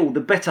is still the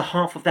better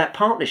half of that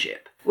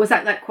partnership. Was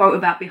that quote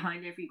about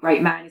behind every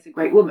great man is a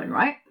great woman,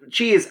 right?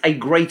 She is a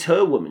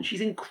greater woman. She's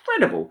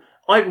incredible.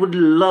 I would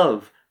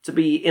love to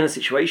be in a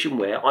situation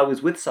where I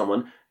was with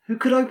someone who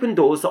could open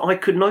doors that I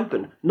couldn't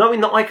open.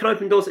 Knowing that I can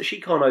open doors that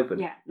she can't open.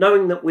 Yeah.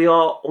 Knowing that we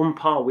are on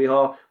par. We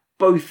are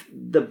both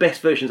the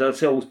best versions of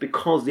ourselves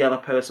because the other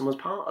person was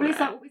part of it. It's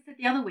like what we said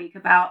the other week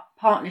about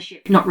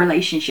partnership, not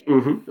relationship.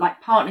 Mm-hmm.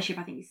 Like, partnership,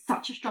 I think, is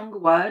such a stronger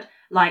word.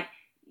 Like,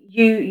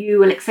 you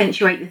will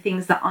accentuate the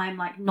things that I'm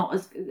like not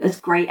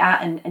as great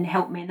at and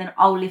help me, and then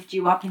I'll lift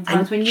you up in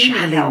times when you need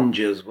help. Challenge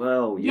as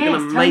well. You're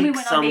going to make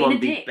someone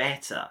be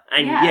better.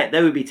 And yet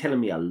they would be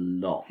telling me a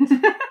lot,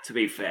 to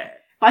be fair.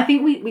 But I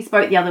think we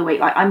spoke the other week,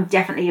 like, I'm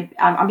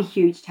a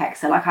huge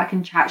texter. Like, I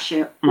can chat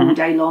shit all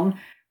day long.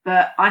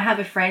 But I have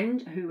a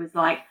friend who was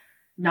like,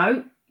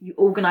 no, you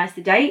organise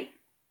the date,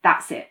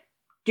 that's it.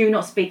 Do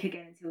not speak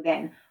again until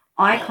then.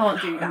 I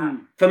can't do that.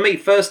 For me,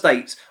 first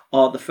dates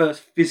are the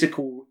first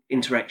physical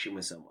interaction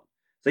with someone.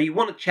 So you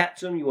want to chat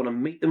to them, you want to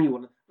meet them, you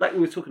want to, like we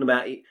were talking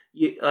about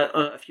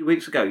a few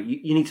weeks ago,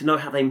 you need to know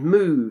how they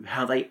move,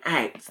 how they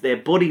act, their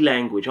body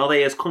language. Are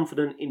they as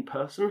confident in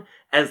person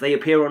as they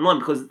appear online?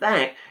 Because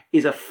that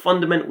is a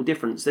fundamental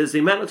difference. There's the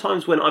amount of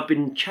times when I've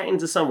been chatting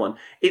to someone,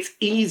 it's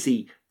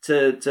easy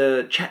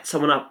to chat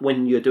someone up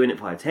when you're doing it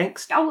via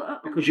text.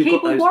 Because you've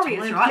got those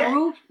warriors, times, right? Yeah. We're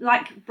all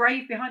like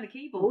brave behind the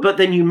keyboard. But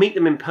then you meet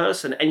them in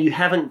person and you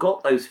haven't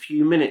got those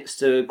few minutes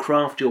to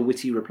craft your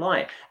witty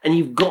reply. And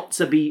you've got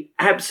to be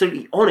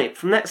absolutely on it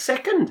from that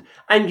second.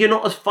 And you're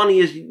not as funny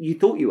as you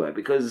thought you were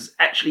because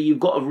actually you've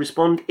got to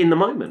respond in the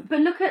moment. But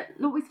look at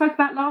what we spoke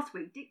about last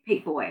week, Dick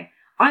Pic Boy.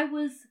 I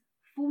was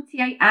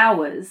 48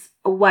 hours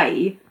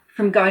away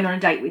from going on a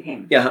date with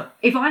him. Yeah.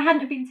 If I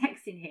hadn't been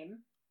texting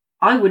him,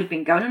 I would have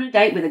been going on a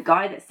date with a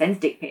guy that sends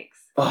dick pics.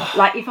 Oh,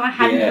 like, if I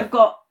hadn't have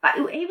got... Like,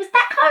 he was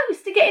that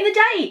close to getting the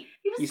date.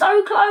 He was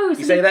so close.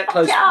 You say that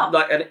close,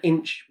 like an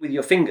inch with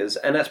your fingers,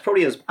 and that's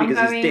probably as big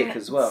as his dick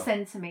as well.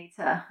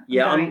 Centimetre.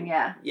 Yeah,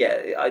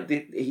 I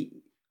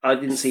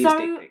didn't see his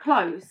dick pic. So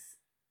close,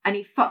 and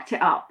he fucked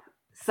it up.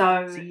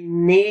 So you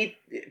need,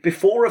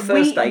 before a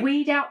first date...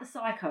 Weed out the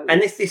psychos.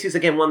 And this is,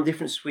 again, one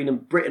difference between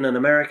Britain and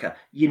America.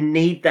 You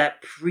need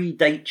that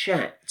pre-date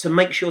chat to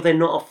make sure they're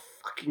not a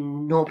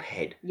fucking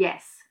knobhead.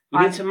 Yes.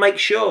 You need to make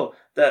sure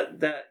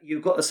that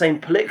you've got the same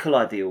political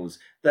ideals,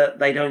 that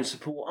they don't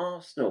support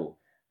Arsenal.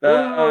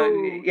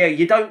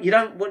 You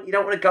don't want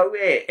to go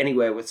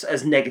anywhere with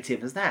as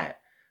negative as that.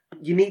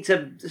 You need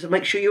to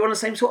make sure you're on the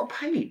same sort of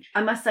page.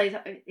 I must say,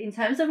 that in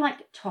terms of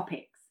like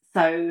topics,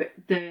 so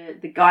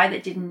the guy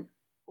that didn't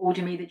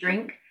order me the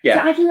drink, so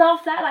I'd love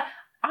that. Like,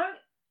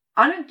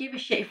 I don't give a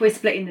shit if we're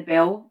splitting the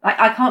bill. Like,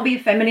 I can't be a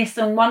feminist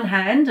on one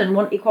hand and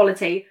want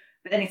equality,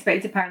 but then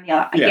expect to pay on the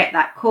other. I get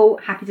that. Cool.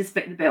 Happy to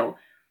split the bill.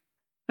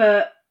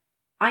 But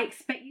I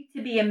expect you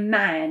to be a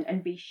man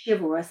and be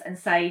chivalrous and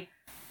say,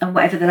 and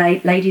whatever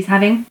the lady's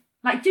having.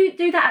 Like, do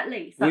that at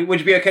least. Like, would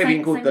you be okay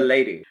being called the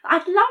lady?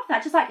 I'd love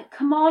that. Just like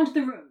command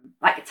the room.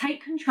 Like,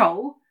 take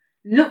control.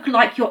 Look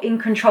like you're in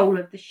control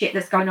of the shit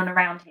that's going on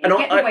around here.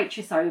 Get the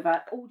waitress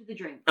over. Order the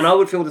drinks. And I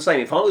would feel the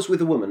same if I was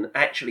with a woman,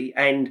 actually,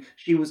 and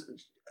she was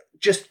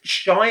just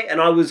shy, and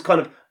I was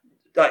kind of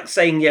like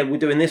saying, yeah, we're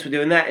doing this, we're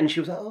doing that, and she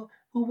was like, oh,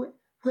 well,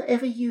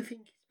 whatever you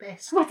think is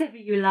best. Whatever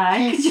you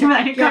like. Yes,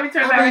 coming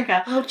to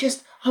America. I'll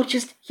just,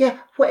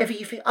 whatever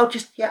you think.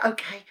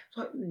 Okay.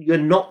 Like, you're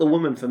not the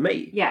woman for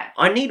me. Yeah.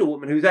 I need a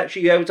woman who's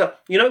actually able to,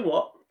 you know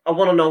what? I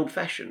want an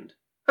old-fashioned.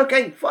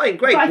 Okay, fine,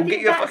 great. We'll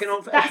get you a fucking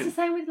old-fashioned. That's the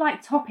same with,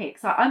 like,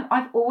 topics. Like,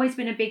 I've always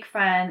been a big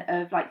fan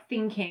of, like,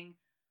 thinking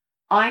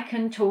I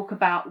can talk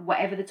about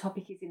whatever the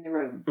topic is in the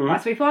room. Mm-hmm.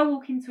 Right? So if I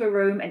walk into a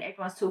room and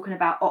everyone's talking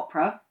about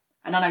opera,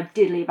 and I know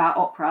diddly about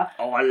opera.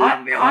 Oh, I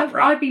love the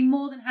opera. I'd be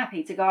more than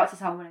happy to go out to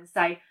someone and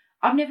say,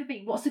 I've never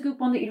been. What's a good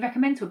one that you'd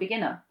recommend to a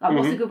beginner? Like,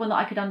 what's a good one that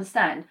I could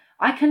understand?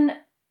 I can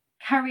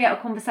carry out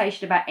a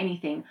conversation about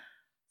anything.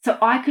 So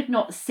I could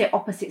not sit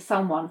opposite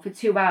someone for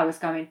 2 hours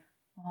going,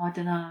 oh, I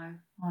don't know.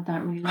 I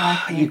don't really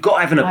like it. You've got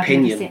to have an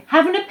opinion.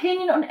 Have an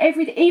opinion on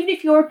everything. Even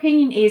if your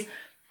opinion is,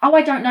 oh,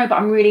 I don't know, but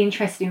I'm really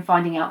interested in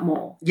finding out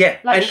more. Yeah.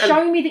 Like,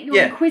 show me that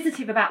you're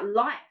inquisitive about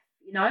life,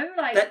 you know?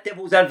 Like that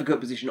devil's advocate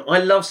position. I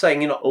love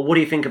saying, oh, what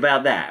do you think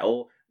about that?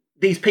 Or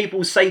these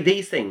people say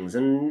these things,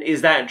 and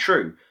is that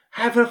true?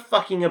 Have a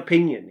fucking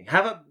opinion.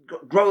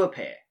 Grow a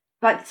pair.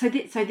 But so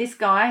this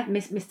guy,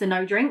 Mr.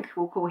 No Drink,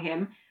 we'll call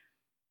him.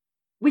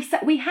 We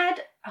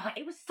had.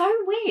 It was so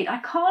weird. I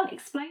can't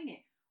explain it.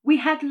 We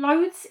had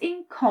loads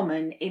in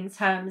common in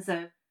terms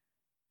of.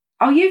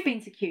 Oh, you've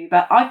been to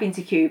Cuba. I've been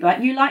to Cuba.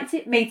 You liked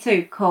it. Me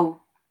too.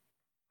 Cool.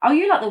 Oh,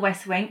 you like the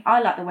West Wing.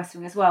 I like the West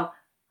Wing as well.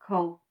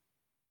 Cool.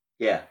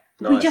 Yeah.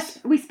 Nice.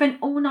 We spent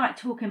all night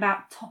talking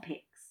about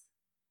topics.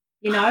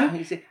 You know,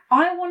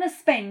 I want to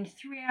spend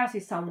 3 hours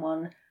with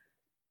someone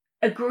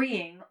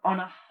agreeing on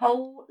a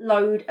whole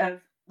load of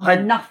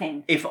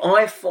nothing. If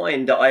I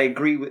find that I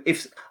agree with...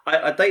 If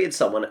I dated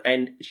someone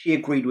and she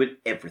agreed with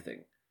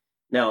everything.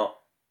 Now,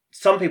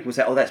 some people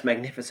say, oh, that's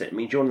magnificent. It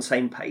means you're on the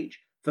same page.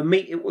 For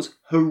me, it was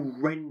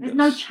horrendous. There's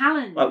no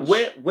challenge. Like,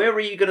 where are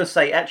you going to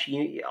say,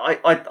 actually,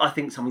 I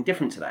think something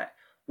different to that?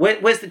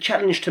 Where's the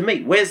challenge to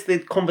me? Where's the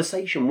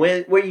conversation?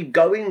 Where are you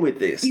going with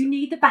this? You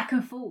need the back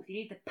and forth. You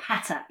need the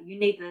patter. You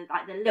need the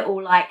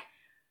little, like,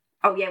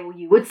 oh, yeah, well,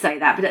 you would say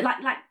that. But,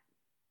 like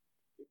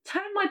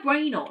turn my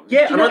brain on.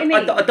 Yeah, do you know what I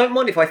mean? I don't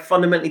mind if I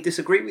fundamentally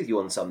disagree with you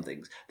on some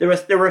things. There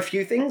are a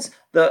few things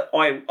that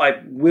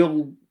I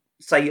will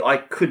say I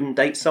couldn't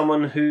date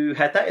someone who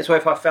had that. So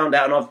if I found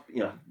out, and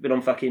I've been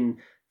on fucking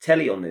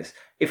telly on this,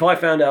 if I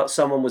found out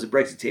someone was a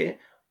Brexiteer,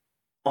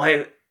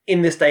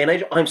 in this day and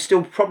age, I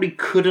still probably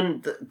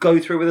couldn't go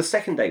through with a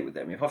second date with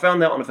them. If I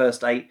found out on a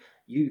first date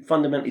you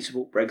fundamentally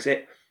support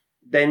Brexit,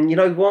 then you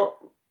know what?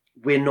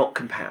 We're not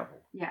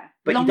compatible. Yeah,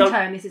 but long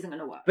term, this isn't going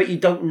to work. But you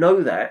don't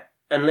know that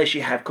unless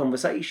you have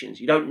conversations.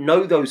 You don't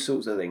know those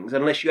sorts of things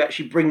unless you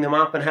actually bring them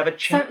up and have a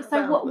chat.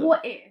 So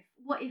what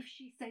if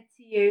she said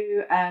to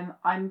you,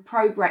 I'm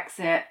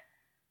pro-Brexit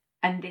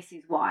and this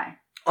is why?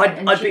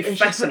 I'd be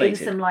fascinated. She put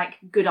in some like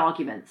good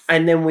arguments.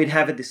 And then we'd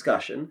have a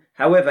discussion.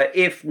 However,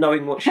 if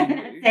knowing what she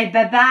knew... Say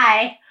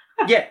bye-bye.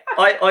 Yeah,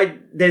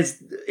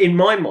 there's, in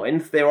my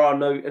mind, there are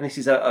no, and this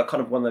is a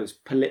kind of one of those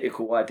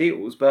political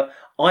ideals, but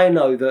I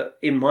know that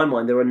in my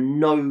mind there are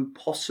no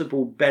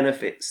possible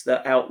benefits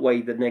that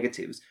outweigh the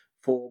negatives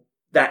for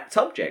that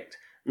subject.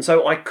 And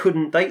so I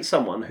couldn't date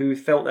someone who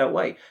felt that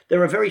way.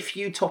 There are very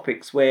few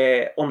topics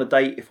where on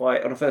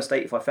a first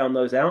date, if I found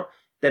those out,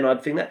 then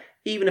I'd think that.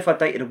 Even if I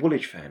dated a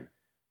Woolwich fan,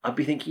 I'd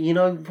be thinking, you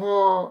know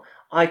what,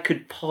 I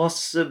could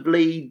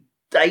possibly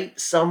date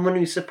someone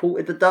who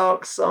supported the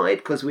dark side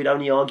because we'd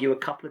only argue a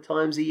couple of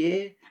times a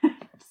year.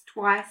 Just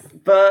twice.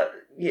 But,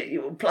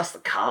 plus the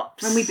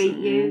cups. When we beat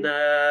you.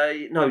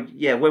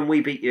 When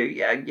we beat you.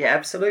 Yeah,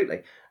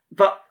 absolutely.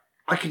 But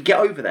I could get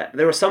over that.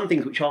 There are some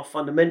things which are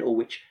fundamental,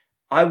 which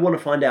I want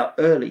to find out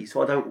early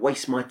so I don't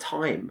waste my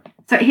time.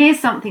 So here's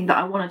something that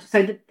I wanted to...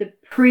 So the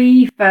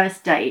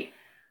pre-first date,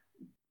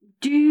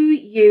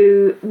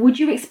 would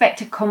you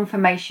expect a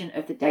confirmation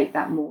of the date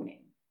that morning?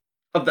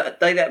 Of that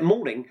day that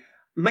morning?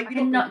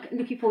 Maybe not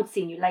looking forward to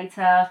seeing you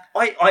later.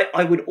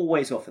 I would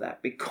always offer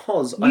that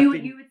because you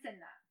would send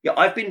that. Yeah,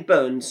 I've been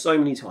burned so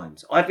many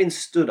times. I've been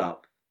stood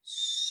up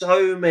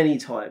so many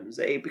times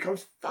that it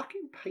becomes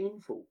fucking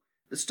painful.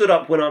 Stood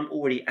up when I'm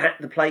already at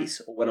the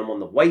place or when I'm on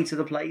the way to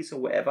the place or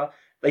whatever.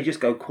 They just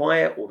go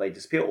quiet or they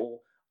disappear or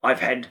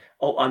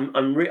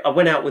I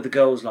went out with the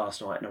girls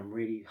last night and I'm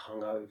really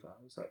hungover.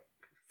 I was like,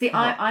 see,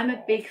 I'm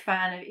a big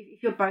fan of,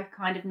 if you're both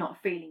kind of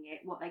not feeling it,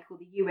 what they call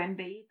the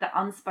UMB, the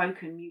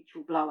unspoken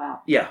mutual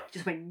blowout. Yeah.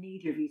 Just when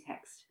neither of you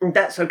text.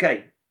 That's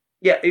okay.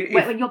 Yeah.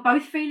 When you're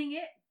both feeling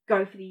it,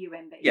 go for the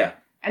UMB. Yeah.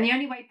 And the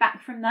only way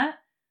back from that,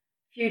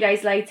 a few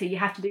days later, you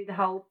have to do the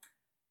whole,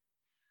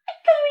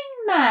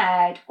 going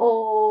mad,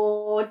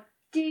 or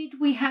did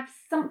we have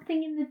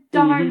something in the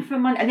diary for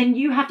Monday? And then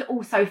you have to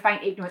also feign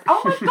ignorance.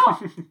 Oh my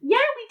God, yeah,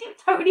 we did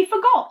totally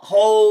forgot.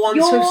 Oh, I'm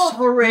You're so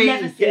sorry.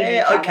 never seeing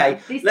each other. Okay.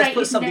 This Let's date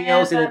put is something never-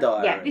 else in the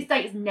diary. Yeah, this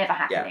date is never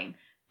happening.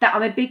 That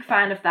I'm a big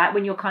fan of that.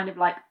 When you're kind of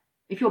like,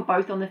 if you're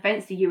both on the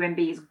fence, the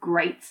UMB is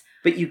great.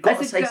 But you've got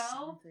to As a say girl,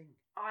 something.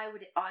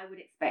 I would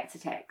expect a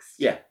text.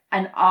 Yeah.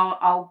 And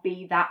I'll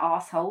be that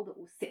asshole that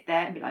will sit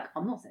there and be like,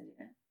 I'm not sending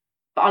it.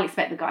 But I'll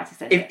expect the guy to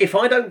send it. If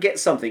I don't get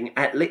something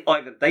at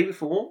either the day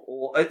before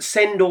or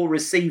send or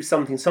receive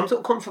something, some sort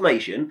of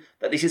confirmation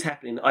that this is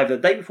happening either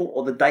the day before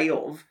or the day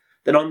of,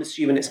 then I'm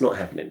assuming it's not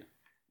happening.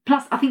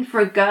 Plus, I think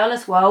for a girl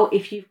as well,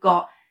 if you've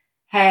got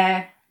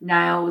hair,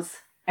 nails,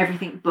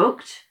 everything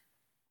booked,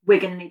 we're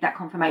going to need that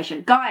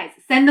confirmation. Guys,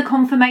 send the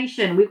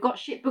confirmation. We've got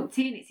shit booked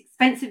in. It's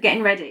expensive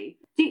getting ready.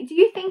 Do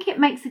you think it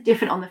makes a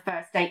difference on the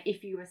first date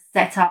if you were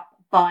set up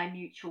by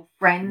mutual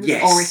friends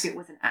or if it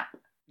was an app?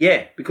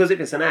 Yeah, because if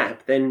it's an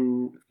app,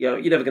 then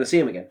you're never going to see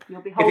them again.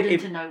 You'll be beholden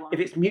to no one.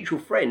 If it's mutual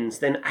friends,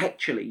 then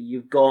actually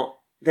you've got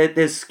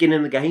there's skin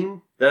in the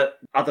game that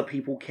other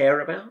people care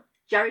about.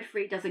 Jared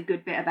Freed does a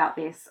good bit about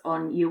this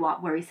on You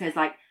Up, where he says,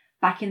 like,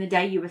 back in the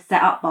day you were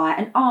set up by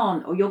an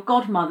aunt or your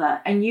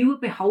godmother and you were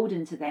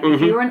beholden to them.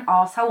 If you were an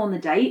arsehole on the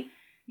date,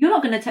 you're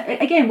not going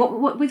to... Again,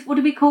 what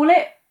do we call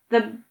it?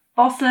 The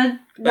bossa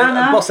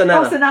nana? Bossa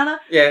nana. Bossa nana?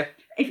 Yeah.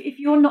 If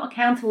you're not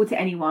accountable to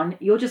anyone,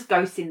 you're just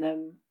ghosting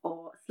them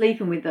or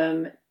sleeping with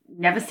them,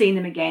 never seeing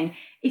them again.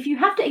 If you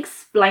have to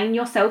explain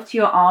yourself to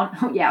your aunt,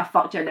 oh yeah, I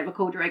fucked her, never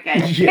called her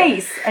again,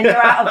 peace, and you're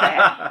out of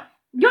there,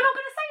 you're not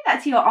going to say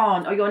that to your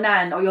aunt or your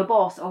nan or your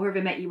boss or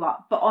whoever met you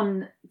up. But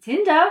on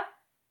Tinder,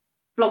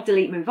 block,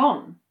 delete, move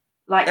on.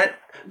 Like,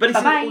 but it's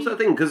bye-bye. also a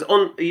thing, because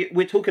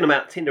we're talking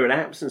about Tinder and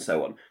apps and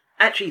so on.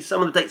 Actually,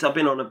 some of the dates I've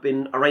been on have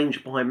been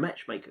arranged by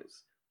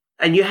matchmakers.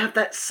 And you have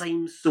that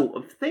same sort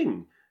of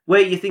thing, where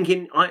you're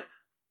thinking,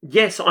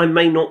 yes, I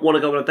may not want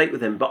to go on a date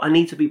with them, but I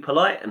need to be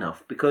polite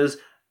enough, because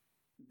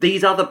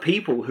these other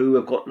people who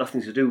have got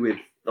nothing to do with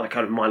like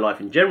kind of my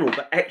life in general,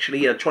 but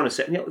actually are trying to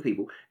set me up with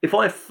people, if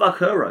I fuck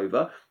her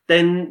over,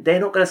 then they're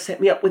not going to set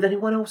me up with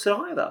anyone else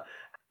either.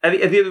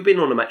 Have you ever been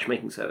on a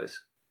matchmaking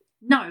service?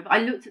 No, but I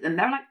looked at them.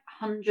 They're like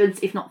hundreds,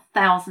 if not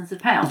thousands of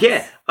pounds.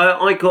 Yeah,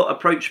 I got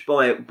approached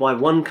by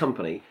one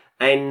company,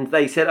 and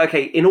they said,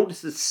 okay, in order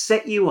to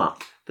set you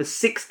up for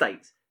 6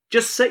 dates,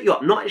 just set you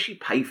up, not actually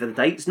pay for the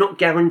dates, not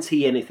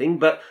guarantee anything,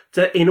 but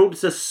in order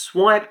to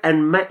swipe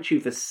and match you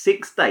for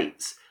 6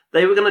 dates,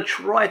 they were going to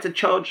try to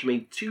charge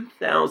me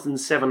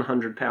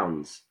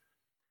 £2,700.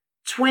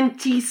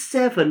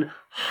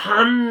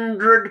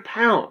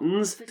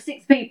 £2,700 For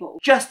 6 people.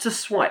 just to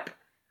swipe.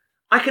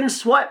 I can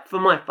swipe for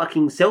my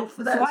fucking self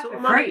for that Swipe sort of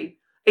for money. free.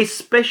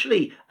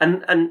 Especially,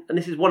 and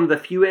this is one of the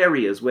few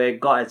areas where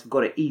guys have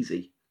got it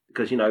easy.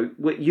 Because,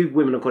 you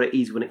women have got it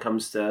easy when it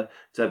comes to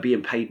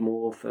being paid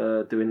more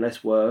for doing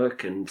less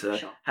work and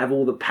to have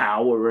all the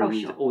power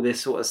and all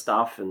this sort of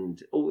stuff.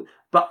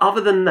 But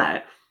other than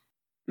that,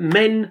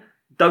 men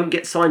don't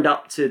get signed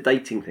up to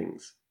dating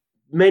things.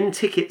 Men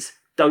tickets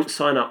don't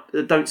sell out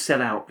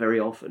very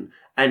often.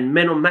 And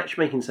men on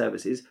matchmaking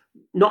services,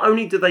 not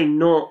only do they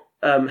not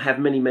have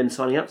many men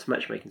signing up to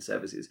matchmaking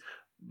services,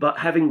 but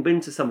having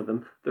been to some of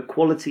them, the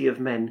quality of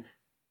men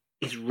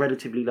is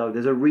relatively low.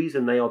 There's a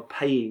reason they are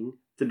paying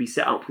to be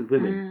set up with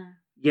women.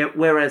 Yet,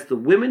 whereas the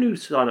women who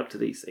sign up to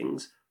these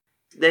things,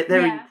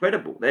 they're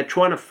incredible. They're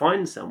trying to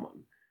find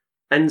someone.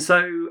 And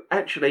so,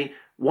 actually,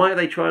 why are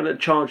they trying to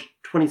charge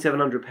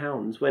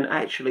 £2,700 when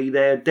actually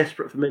they're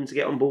desperate for men to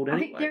get on board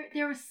anyway? I think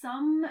there are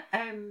some,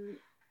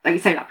 like you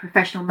say, like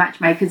professional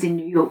matchmakers in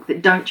New York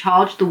that don't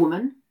charge the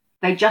woman.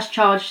 They just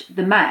charge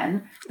the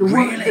man.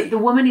 The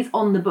woman is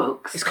on the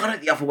books. It's kind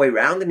of the other way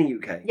around in the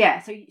UK.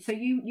 Yeah, so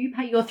you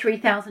pay your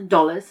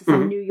 $3,000 to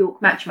some New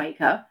York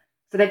matchmaker.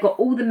 So they've got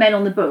all the men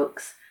on the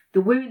books.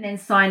 The women then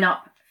sign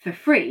up for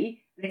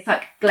free. And it's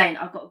like, Glenn,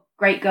 I've got a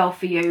great girl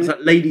for you. It's like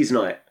ladies'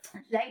 night.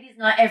 Ladies'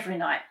 night every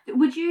night.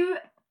 Would you,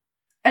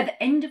 at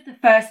the end of the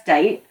first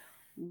date,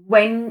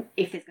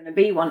 if there's going to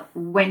be one,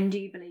 when do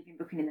you believe in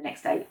booking in the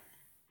next date?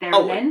 There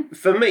and then?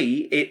 For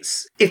me,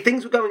 it's if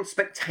things were going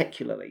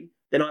spectacularly,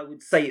 then I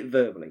would say it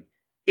verbally.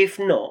 If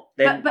not,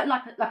 then but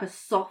like a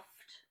soft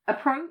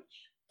approach.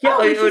 Yeah,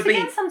 it would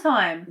be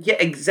sometime. Yeah,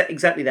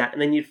 exactly that.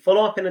 And then you'd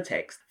follow up in a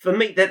text. For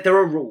me, there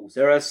are rules.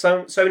 There are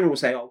so many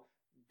rules say,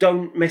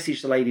 don't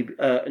message the lady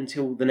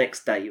until the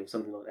next day or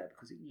something like that,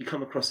 because you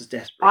come across as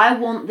desperate. I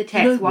want the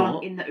text while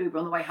I'm in the Uber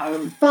on the way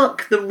home.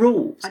 Fuck the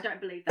rules. I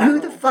don't believe that. Who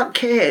the fuck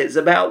cares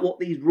about what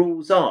these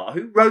rules are?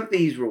 Who wrote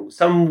these rules?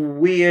 Some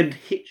weird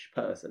hitch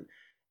person.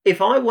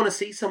 if I want to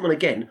see someone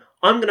again,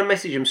 I'm going to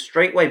message them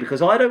straight away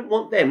because I don't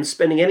want them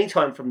spending any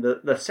time from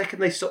the second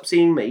they stop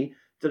seeing me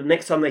to the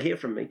next time they hear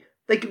from me.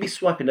 They could be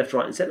swiping left,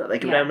 right and centre. They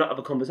could be having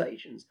other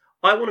conversations.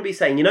 I want to be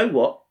saying, you know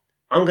what?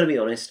 I'm going to be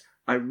honest.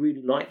 I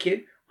really like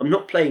you. I'm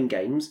not playing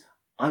games.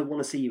 I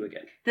want to see you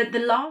again. The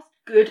last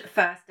good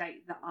first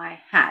date that I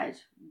had,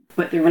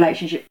 but the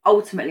relationship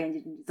ultimately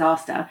ended in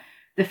disaster.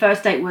 The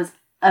first date was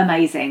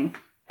amazing,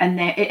 and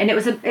it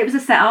was a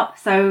setup.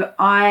 So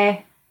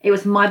it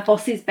was my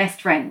boss's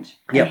best friend,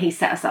 and he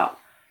set us up.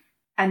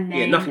 And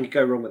then nothing could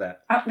go wrong with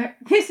that.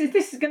 This is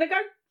going to go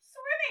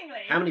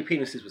swimmingly. How many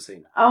penises were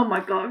seen? Oh my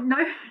god, no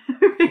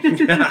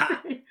penises were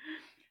seen.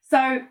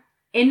 So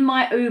in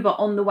my Uber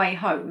on the way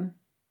home,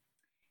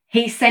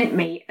 he sent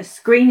me a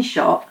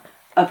screenshot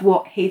of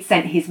what he'd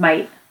sent his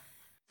mate.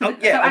 So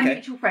our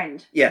mutual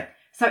friend. Yeah.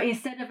 So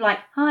instead of like,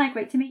 hi,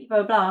 great to meet you,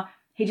 blah, blah,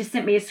 he just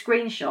sent me a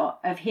screenshot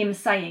of him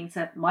saying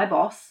to my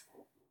boss,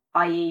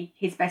 i.e.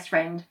 his best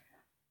friend,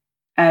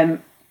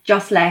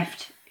 just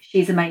left,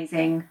 she's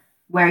amazing,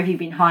 where have you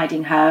been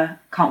hiding her?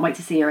 Can't wait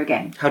to see her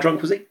again. How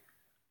drunk was he?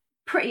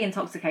 Pretty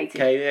intoxicated.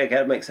 Okay,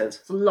 that makes sense.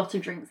 There's a lot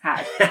of drinks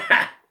had.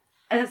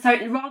 So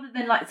rather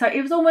than so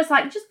it was almost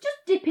like just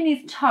dipping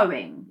his toe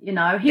in, you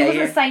know. He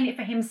wasn't saying it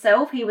for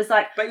himself. He was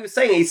like, but he was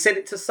saying he said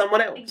it to someone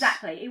else.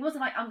 Exactly. It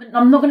wasn't like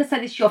I'm not going to say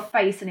this to your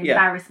face and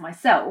embarrass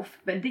myself,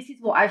 but this is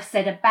what I've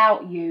said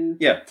about you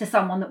to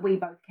someone that we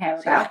both care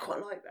about. I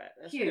quite like that.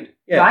 That's cute, good.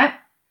 Yeah. Right?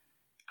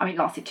 I mean, it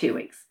lasted 2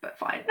 weeks, but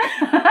fine.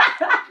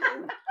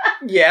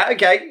 Yeah,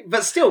 okay,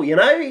 but still, you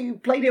know, you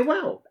played it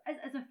well.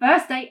 As a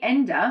first date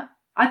ender,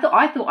 I thought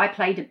I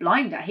played a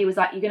blinder. He was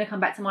like, "You're going to come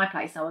back to my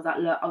place," and I was like,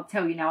 "Look, I'll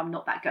tell you now, I'm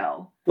not that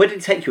girl." Where did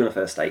he take you on a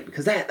first date?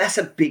 Because that's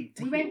a big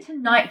deal. We went to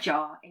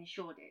Nightjar in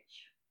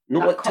Shoreditch.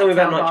 Tell me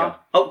about Nightjar.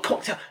 Oh,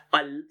 cocktail!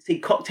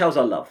 Cocktails.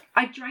 I love.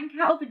 I drank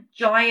out of a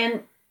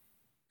giant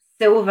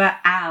silver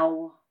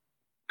owl.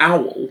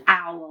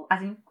 Owl,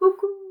 as in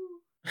cuckoo.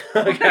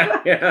 Okay.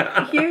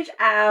 A huge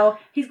owl.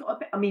 He's got a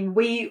bit. I mean,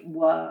 we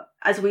were,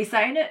 as we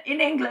say in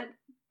England,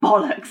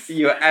 bollocks.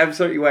 You were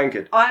absolutely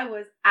wankered. I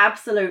was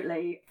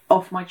absolutely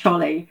off my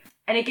trolley.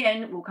 And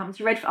again, we'll come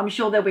to I'm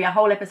sure there'll be a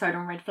whole episode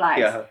on red flags.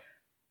 Yeah.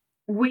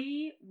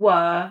 We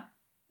were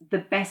the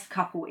best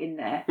couple in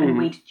there, and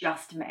we'd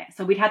just met.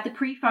 So we'd had the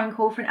pre-phone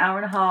call for an hour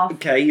and a half.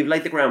 Okay, you've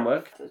laid the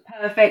groundwork. So it was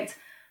perfect.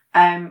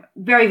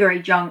 Very, very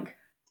drunk.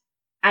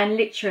 And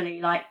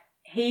literally, like,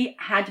 he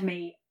had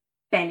me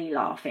belly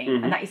laughing.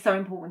 And that is so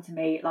important to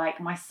me. Like,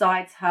 my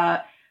sides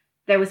hurt.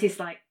 There was this,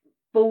 like,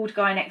 bald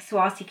guy next to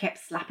us. He kept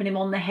slapping him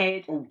on the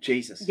head. Oh,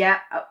 Jesus. Yeah.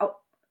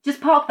 Just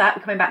park that.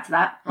 We're coming back to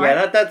that. Right?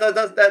 Yeah,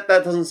 that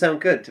doesn't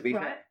sound good, to be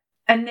fair.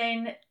 And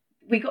then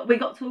we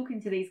got talking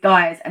to these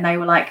guys, and they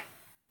were like,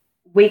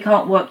 "We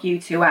can't work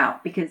you two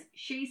out because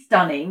she's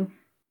stunning.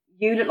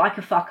 You look like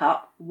a fuck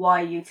up.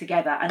 Why are you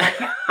together?" And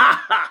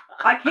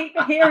I keep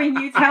hearing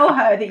you tell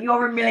her that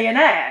you're a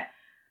millionaire.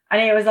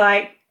 And he was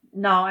like,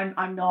 "No,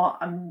 I'm not.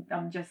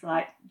 I'm just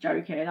like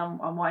joking.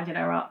 I'm winding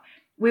her up."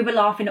 We were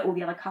laughing at all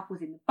the other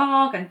couples in the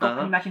bar, and God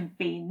can imagine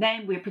being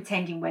them. We were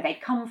pretending where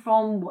they'd come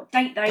from, what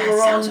date they were on.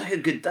 That sounds like a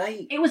good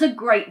date. It was a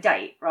great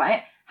date,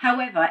 right?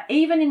 However,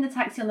 even in the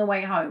taxi on the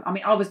way home, I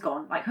mean, I was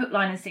gone, like hook,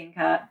 line and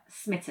sinker,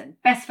 smitten.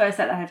 Best first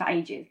date I had for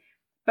ages.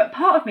 But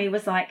part of me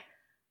was like,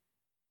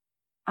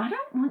 I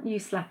don't want you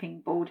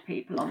slapping bald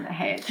people on the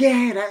head.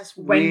 Yeah, that's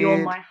when weird. You're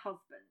my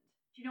husband.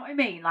 Do you know what I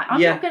mean? Like, I'm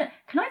not gonna.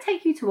 Can I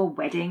take you to a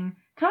wedding?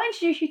 Can I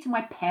introduce you to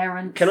my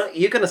parents?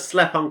 You're going to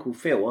slap Uncle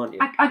Phil, aren't you?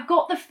 I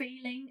got the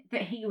feeling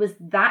that he was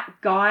that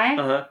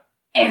guy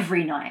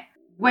every night.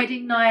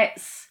 Wedding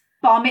nights,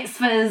 bar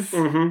mitzvahs,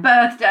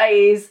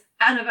 birthdays,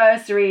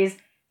 anniversaries.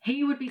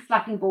 He would be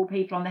slapping bald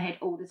people on the head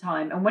all the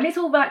time. And when it's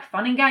all like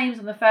fun and games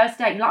on the first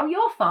date, you're like, "Oh,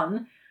 you're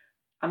fun."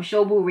 I'm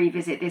sure we'll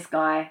revisit this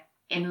guy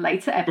in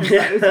later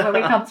episodes when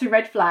we come to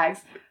red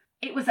flags.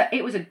 It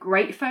was a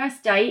great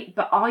first date,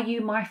 but are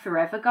you my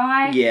forever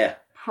guy? Yeah.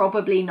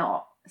 Probably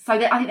not. So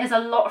I think there's a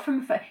lot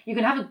from... You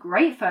can have a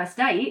great first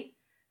date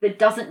that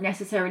doesn't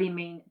necessarily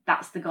mean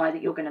that's the guy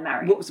that you're going to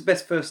marry. What was the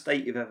best first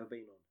date you've ever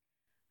been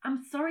on?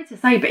 I'm sorry to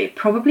say, but it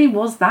probably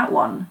was that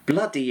one.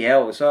 Bloody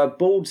hell. So a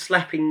bald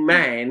slapping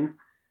man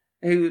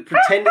who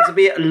pretended to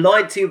be...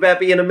 lied to you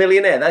about being a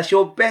millionaire. That's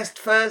your best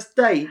first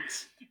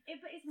date?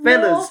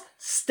 Fellas,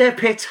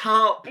 step it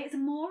up. It's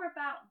more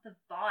about the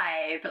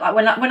vibe.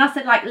 Like when I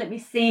said, like, let me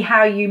see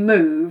how you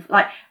move,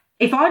 like...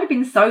 If I'd have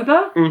been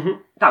sober,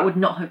 that would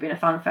not have been a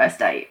fun first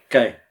date.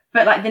 Okay.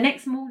 But like the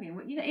next morning,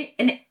 you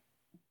know,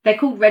 they're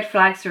called red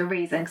flags for a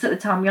reason. Because at the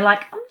time you're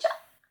like, I'm just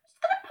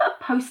going to put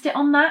a post-it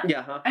on that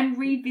and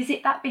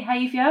revisit that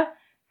behaviour.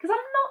 Because I'm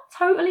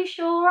not totally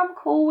sure I'm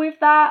cool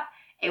with that.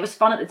 It was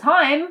fun at the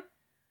time,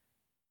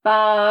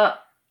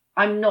 but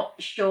I'm not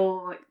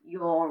sure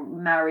you're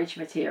marriage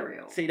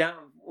material. See, that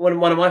one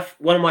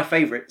of my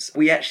favourites.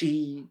 We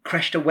actually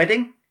crashed a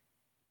wedding.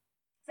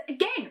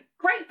 Again.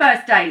 Great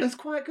first date. That's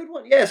quite a good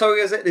one. Yeah, so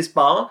we was at this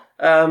bar,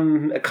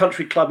 a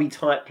country clubby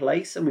type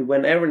place, and we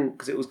went there, and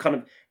because it was kind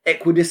of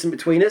equidistant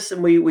between us,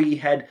 and we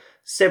had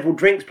several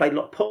drinks, played a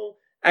lot of pool,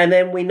 And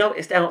then we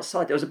noticed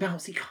outside there was a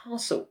bouncy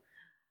castle.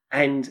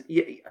 And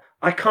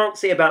I can't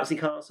see a bouncy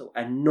castle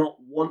and not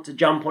want to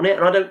jump on it.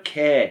 And I don't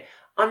care.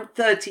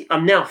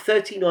 I'm now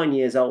 39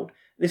 years old.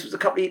 This was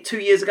 2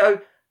 years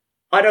ago.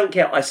 I don't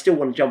care. I still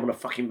want to jump on a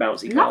fucking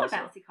bouncy castle. Love a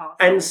bouncy castle.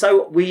 And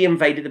so we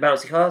invaded the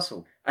bouncy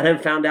castle. And then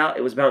found out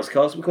it was a bouncy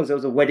castle because there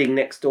was a wedding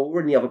next door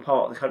in the other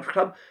part of the country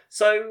club.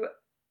 So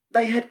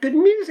they had good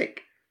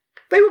music.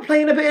 They were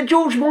playing a bit of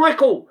George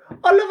Michael.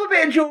 I love a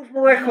bit of George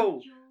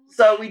Michael.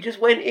 So we just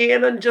went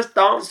in and just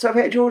danced a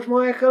bit of George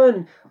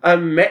Michael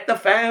and met the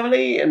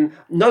family. And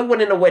no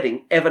one in a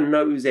wedding ever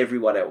knows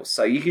everyone else.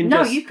 So you can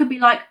you could be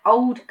like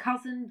old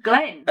cousin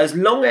Glenn. As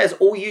long as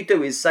all you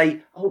do is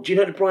say, oh, do you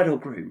know the bride or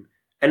groom?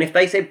 And if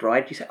they say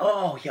bride, you say,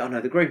 oh, yeah, I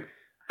know the groom.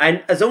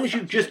 And as long as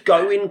you just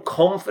go in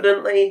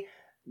confidently,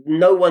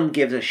 no one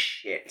gives a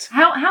shit.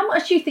 How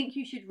much do you think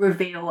you should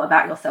reveal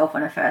about yourself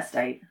on a first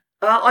date?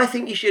 I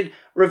think you should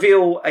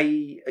reveal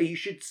you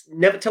should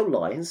never tell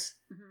lies,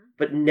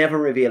 but never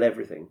reveal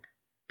everything,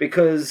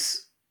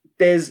 because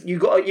you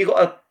got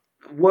to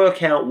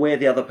work out where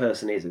the other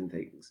person is in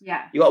things.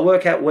 Yeah, you got to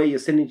work out where your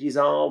synergies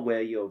are,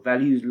 where your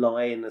values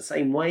lie in the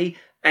same way,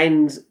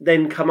 and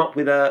then come up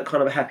with a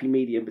kind of a happy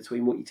medium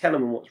between what you tell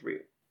them and what's real.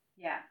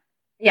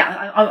 Yeah,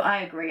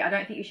 I agree. I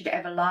don't think you should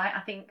ever lie.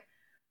 I think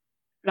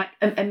like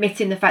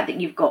admitting the fact that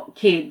you've got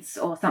kids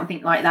or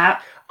something like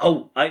that.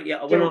 Deal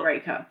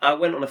breaker. I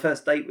went on a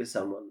first date with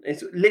someone.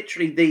 It's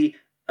literally the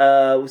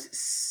was it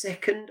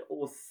second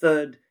or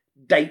third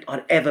date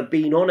I'd ever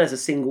been on as a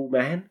single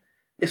man.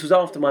 This was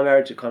after my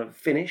marriage had kind of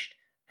finished,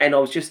 and I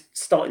was just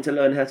starting to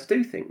learn how to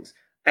do things.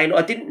 And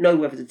I didn't know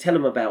whether to tell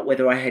him about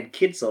whether I had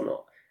kids or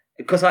not,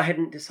 because I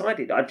hadn't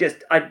decided. I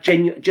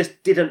genuinely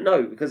just didn't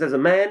know, because as a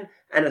man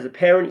and as a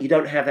parent, you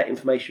don't have that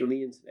information on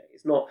the internet.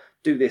 It's not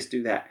do this,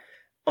 do that.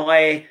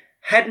 I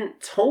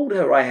hadn't told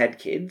her I had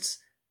kids,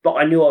 but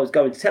I knew I was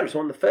going to tell her. So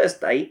on the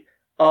first date,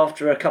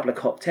 after a couple of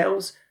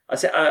cocktails, I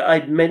said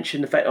I'd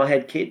mentioned the fact I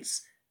had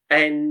kids,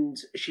 and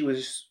she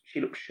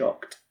looked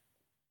shocked,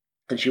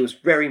 and she was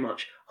very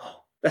much,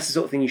 oh, that's the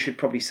sort of thing you should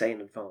probably say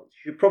in advance.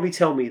 You should probably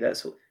tell me that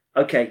sort.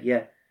 Okay,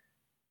 yeah.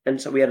 And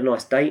so we had a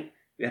nice date.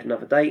 We had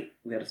another date.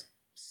 We had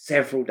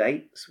several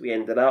dates. We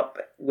ended up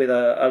with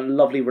a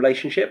lovely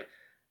relationship,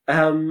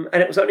 and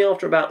it was only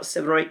after about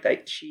 7 or 8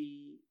 dates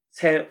she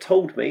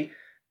told me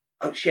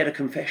she had a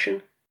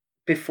confession.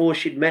 Before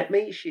she'd met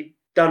me, she'd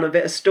done a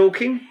bit of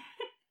stalking.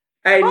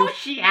 And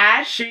she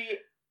had. She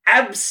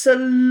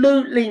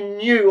absolutely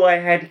knew I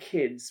had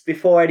kids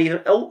before I'd even...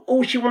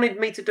 All she wanted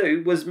me to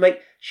do was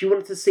she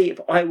wanted to see if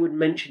I would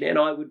mention it and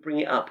I would bring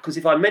it up. Because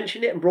if I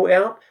mentioned it and brought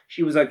it up,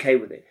 she was okay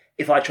with it.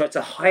 If I tried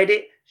to hide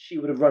it, she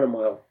would have run a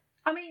mile.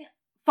 I mean,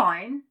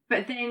 fine,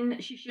 but then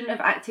she shouldn't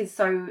have acted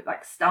so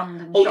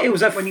stunned and shocked it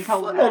was a when you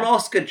told her. Full-on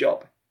Oscar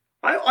job.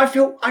 I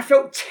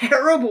felt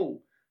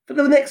terrible for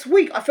the next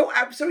week. I felt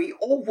absolutely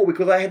awful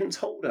because I hadn't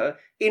told her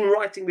in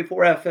writing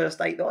before our first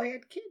date that I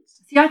had kids.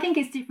 See, I think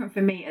it's different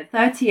for me. At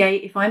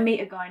 38, if I meet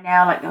a guy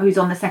now who's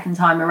on the second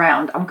time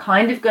around, I'm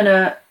kind of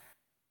gonna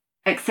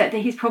accept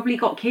that he's probably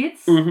got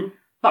kids. Mm-hmm.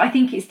 But I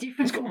think it's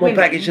different. He's got more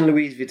baggage than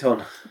Louis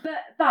Vuitton.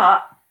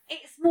 But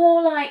it's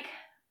more like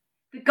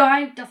the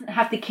guy doesn't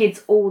have the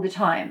kids all the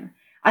time.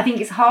 I think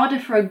it's harder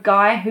for a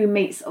guy who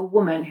meets a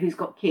woman who's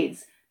got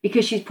kids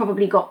because she's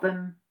probably got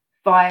them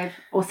 5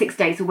 or 6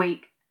 days a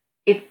week.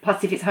 If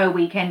it's her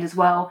weekend as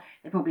well,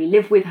 they probably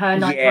live with her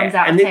 9 times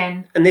out of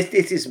 10. And this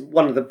is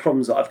one of the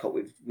problems that I've got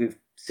with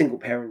single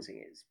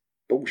parenting is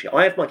bullshit.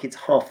 I have my kids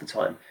half the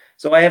time.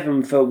 So I have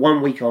them for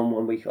 1 week on,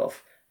 1 week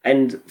off.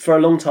 And for a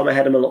long time I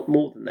had them a lot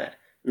more than that.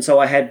 And so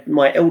I had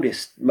my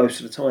eldest most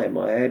of the time.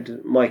 I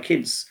had my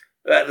kids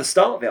at the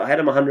start of it. I had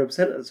them 100% of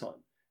the time.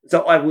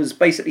 So I was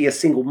basically a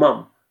single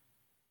mum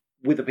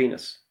with a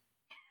penis.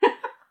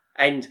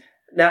 And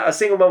now a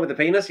single mum with a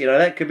penis,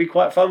 that could be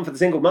quite fun for the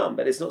single mum,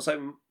 but it's not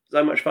so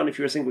much fun if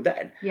you're a single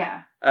dad.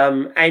 Yeah.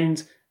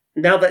 And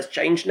now that's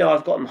changed. Now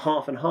I've got them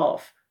half and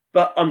half,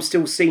 but I'm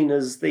still seen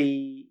as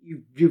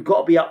you've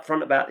got to be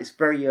upfront about this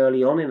very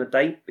early on in a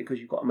date, because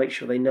you've got to make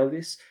sure they know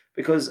this,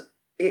 because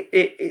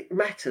it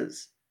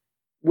matters.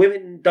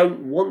 Women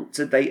don't want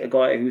to date a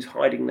guy who's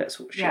hiding that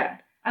sort of shit. Yeah.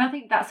 And I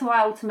think that's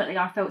why ultimately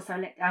I felt so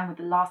let down with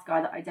the last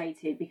guy that I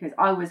dated, because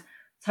I was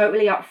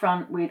totally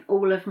upfront with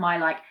all of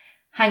my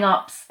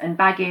hang-ups and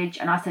baggage,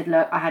 and I said,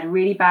 look, I had a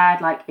really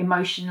bad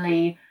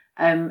emotionally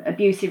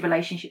abusive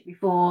relationship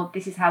before.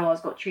 This is how I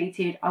got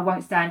treated. I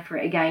won't stand for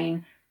it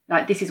again.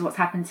 This is what's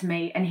happened to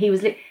me. And he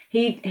was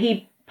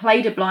he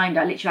played a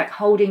blinder, literally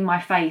holding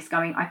my face,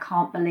 going, I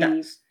can't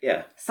believe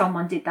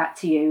someone did that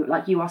to you.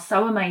 You are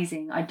so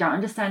amazing. I don't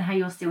understand how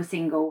you're still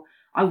single.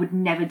 I would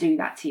never do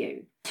that to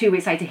you. 2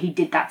 weeks later, he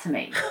did that to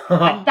me.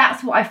 And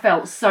that's what I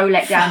felt so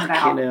let down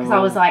about, because I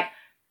was like,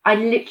 I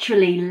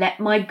literally let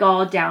my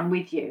guard down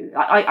with you.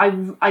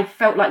 I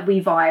felt like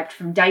we vibed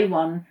from day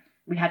one.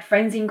 We had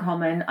friends in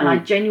common, and I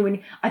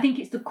think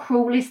it's the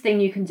cruelest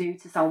thing you can do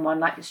to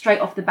someone, straight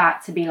off the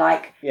bat, to be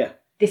like,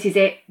 this is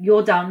it,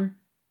 you're done,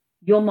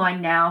 you're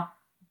mine now,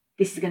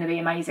 this is going to be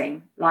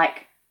amazing.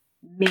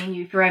 me and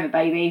you forever,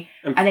 baby.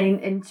 And then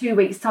in 2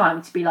 weeks'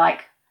 time to be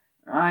like,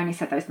 I only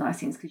said those nice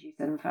things because you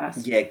said them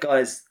first. Yeah,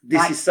 guys,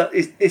 this is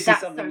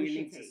something you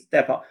need to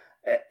step up.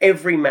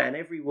 Every man,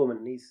 every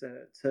woman needs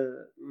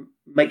to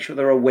make sure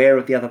they're aware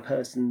of the other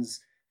person's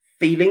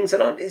feelings.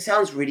 And it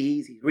sounds really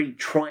easy, really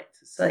trite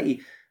to say,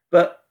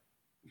 but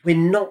we're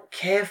not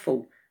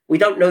careful. We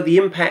don't know the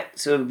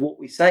impacts of what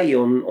we say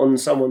on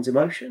someone's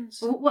emotions.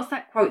 Well, what's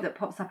that quote that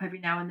pops up every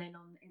now and then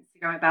on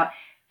Instagram about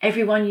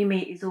everyone you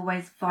meet is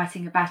always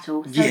fighting a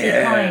battle. So be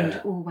kind,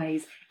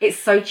 always. It's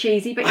so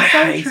cheesy, but it's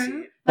so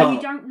true. Like,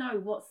 you don't know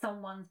what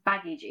someone's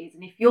baggage is.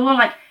 And if you're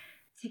like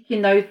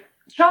ticking those,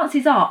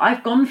 chances are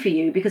I've gone for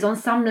you because on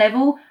some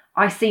level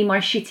I see my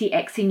shitty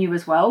ex in you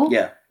as well.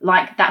 Yeah.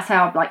 Like, that's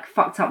how like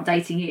fucked up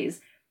dating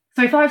is.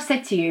 So if I've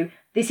said to you,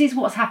 this is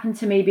what's happened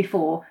to me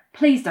before,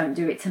 please don't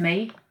do it to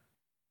me.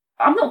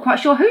 I'm not quite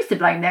sure who's to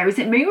blame there. Is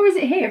it me or is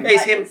it him?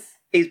 It's him.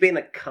 He's being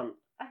a cunt.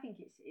 I think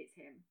it's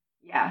him.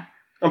 Yeah.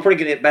 I'm probably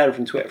going to get banned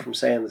from Twitter from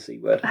saying the C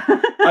word.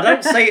 I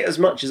don't say it as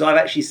much as I've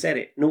actually said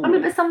it normally. I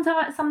mean, but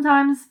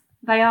sometimes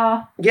they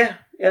are. Yeah,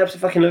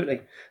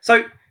 absolutely.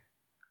 So,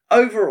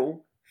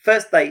 overall,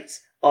 first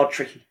dates are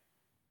tricky.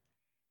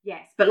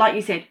 Yes, but like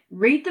you said,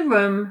 read the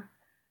room,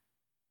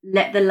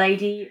 let the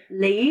lady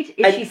lead.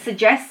 If she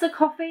suggests a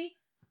coffee,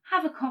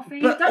 have a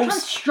coffee. Don't try and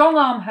strong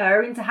arm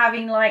her into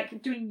having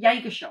doing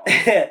Jaeger shots.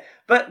 Yeah,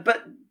 but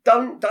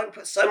don't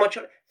put so much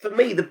on it. For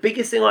me, the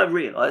biggest thing I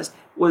realised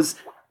was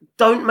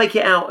don't make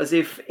it out as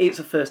if it's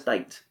a first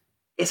date.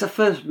 It's a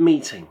first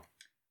meeting.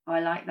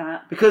 I like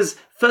that. Because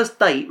first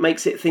date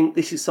makes it think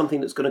this is something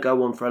that's going to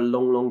go on for a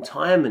long, long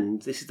time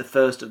and this is the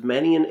first of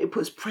many and it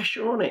puts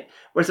pressure on it.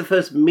 Whereas the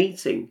first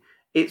meeting,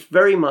 it's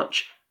very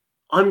much,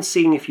 I'm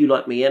seeing if you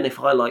like me and if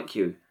I like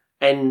you.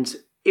 And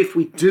if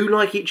we do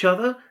like each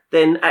other,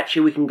 then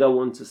actually we can go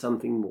on to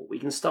something more. We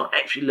can start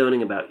actually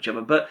learning about each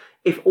other. But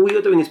if all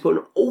you're doing is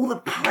putting all the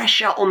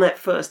pressure on that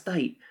first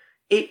date,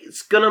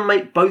 it's going to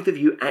make both of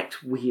you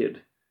act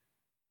weird.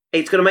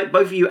 It's going to make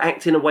both of you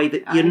act in a way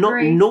that you're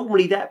not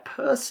normally that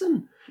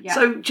person. Yeah.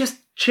 So just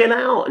chill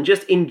out and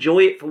just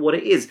enjoy it for what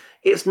it is.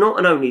 It's not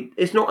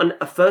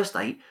a first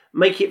date.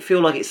 Make it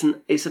feel like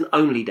it's an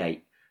only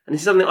date. And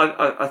this is something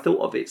I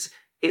thought of. It's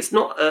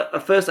not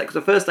a first date because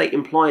a first date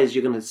implies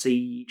you're going to see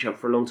each other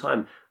for a long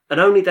time. An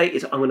only date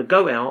is I'm going to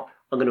go out,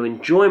 I'm going to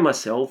enjoy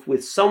myself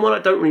with someone I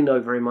don't really know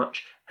very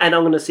much, and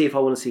I'm going to see if I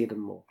want to see them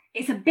more.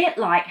 It's a bit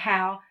like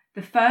how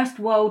the First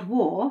World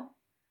War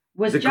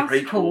was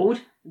just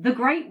called the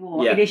Great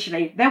War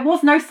initially. There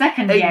was no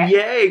second yet.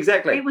 Yeah,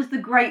 exactly. It was the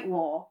Great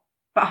War.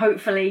 But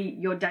hopefully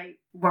your date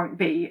won't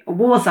be a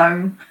war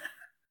zone.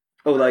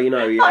 Although, like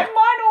mine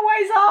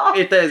always are.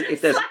 If there's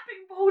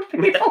slapping bald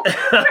people.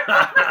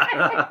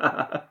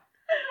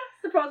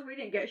 Surprised we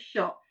didn't get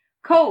shot.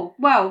 Cool.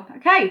 Well,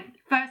 okay.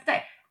 First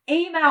date.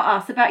 Email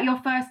us about your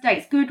first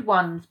dates. Good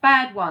ones,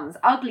 bad ones,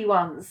 ugly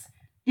ones.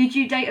 Did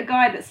you date a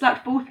guy that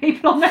slapped bald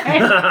people on the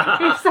head?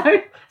 If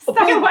so,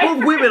 stay away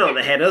from women on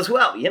the head as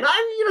well. You know,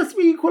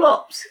 be equal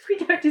ops. We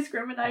don't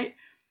discriminate.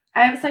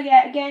 So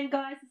yeah, again,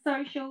 guys, the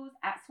socials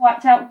at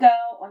Swiped Out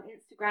Girl on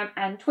Instagram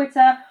and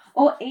Twitter,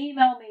 or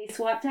email me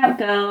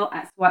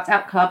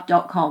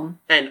swipedoutgirl@swipedoutclub.com.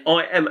 And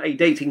I am a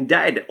dating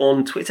dad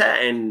on Twitter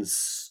and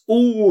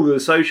all the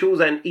socials,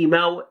 and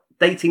email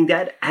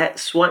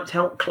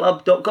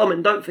datingdad@swipedoutclub.com.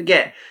 And don't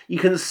forget, you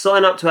can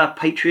sign up to our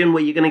Patreon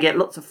where you're going to get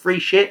lots of free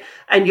shit,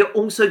 and you're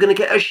also going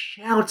to get a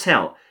shout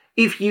out.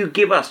 If you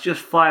give us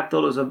just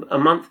 $5 a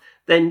month,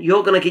 then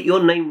you're going to get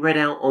your name read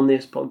out on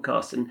this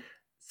podcast. And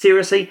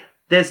seriously,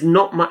 there's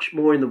not much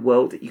more in the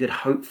world that you could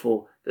hope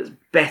for that's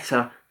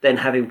better than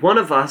having one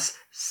of us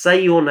say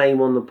your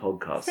name on the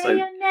podcast. Say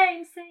your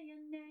name.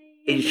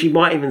 She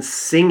might even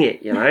sing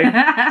it, you know.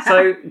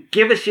 So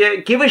give us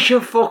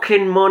your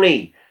fucking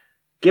money.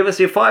 Give us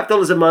your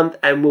 $5 a month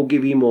and we'll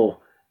give you more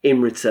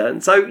in return.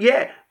 So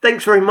yeah,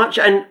 thanks very much,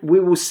 and we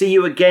will see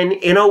you again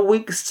in a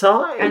week's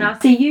time. And I'll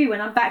see you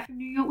when I'm back from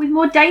New York with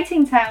more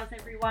dating tales,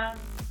 everyone.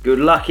 Good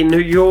luck in New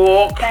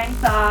York.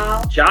 Thanks,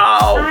 all.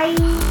 Ciao.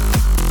 Bye.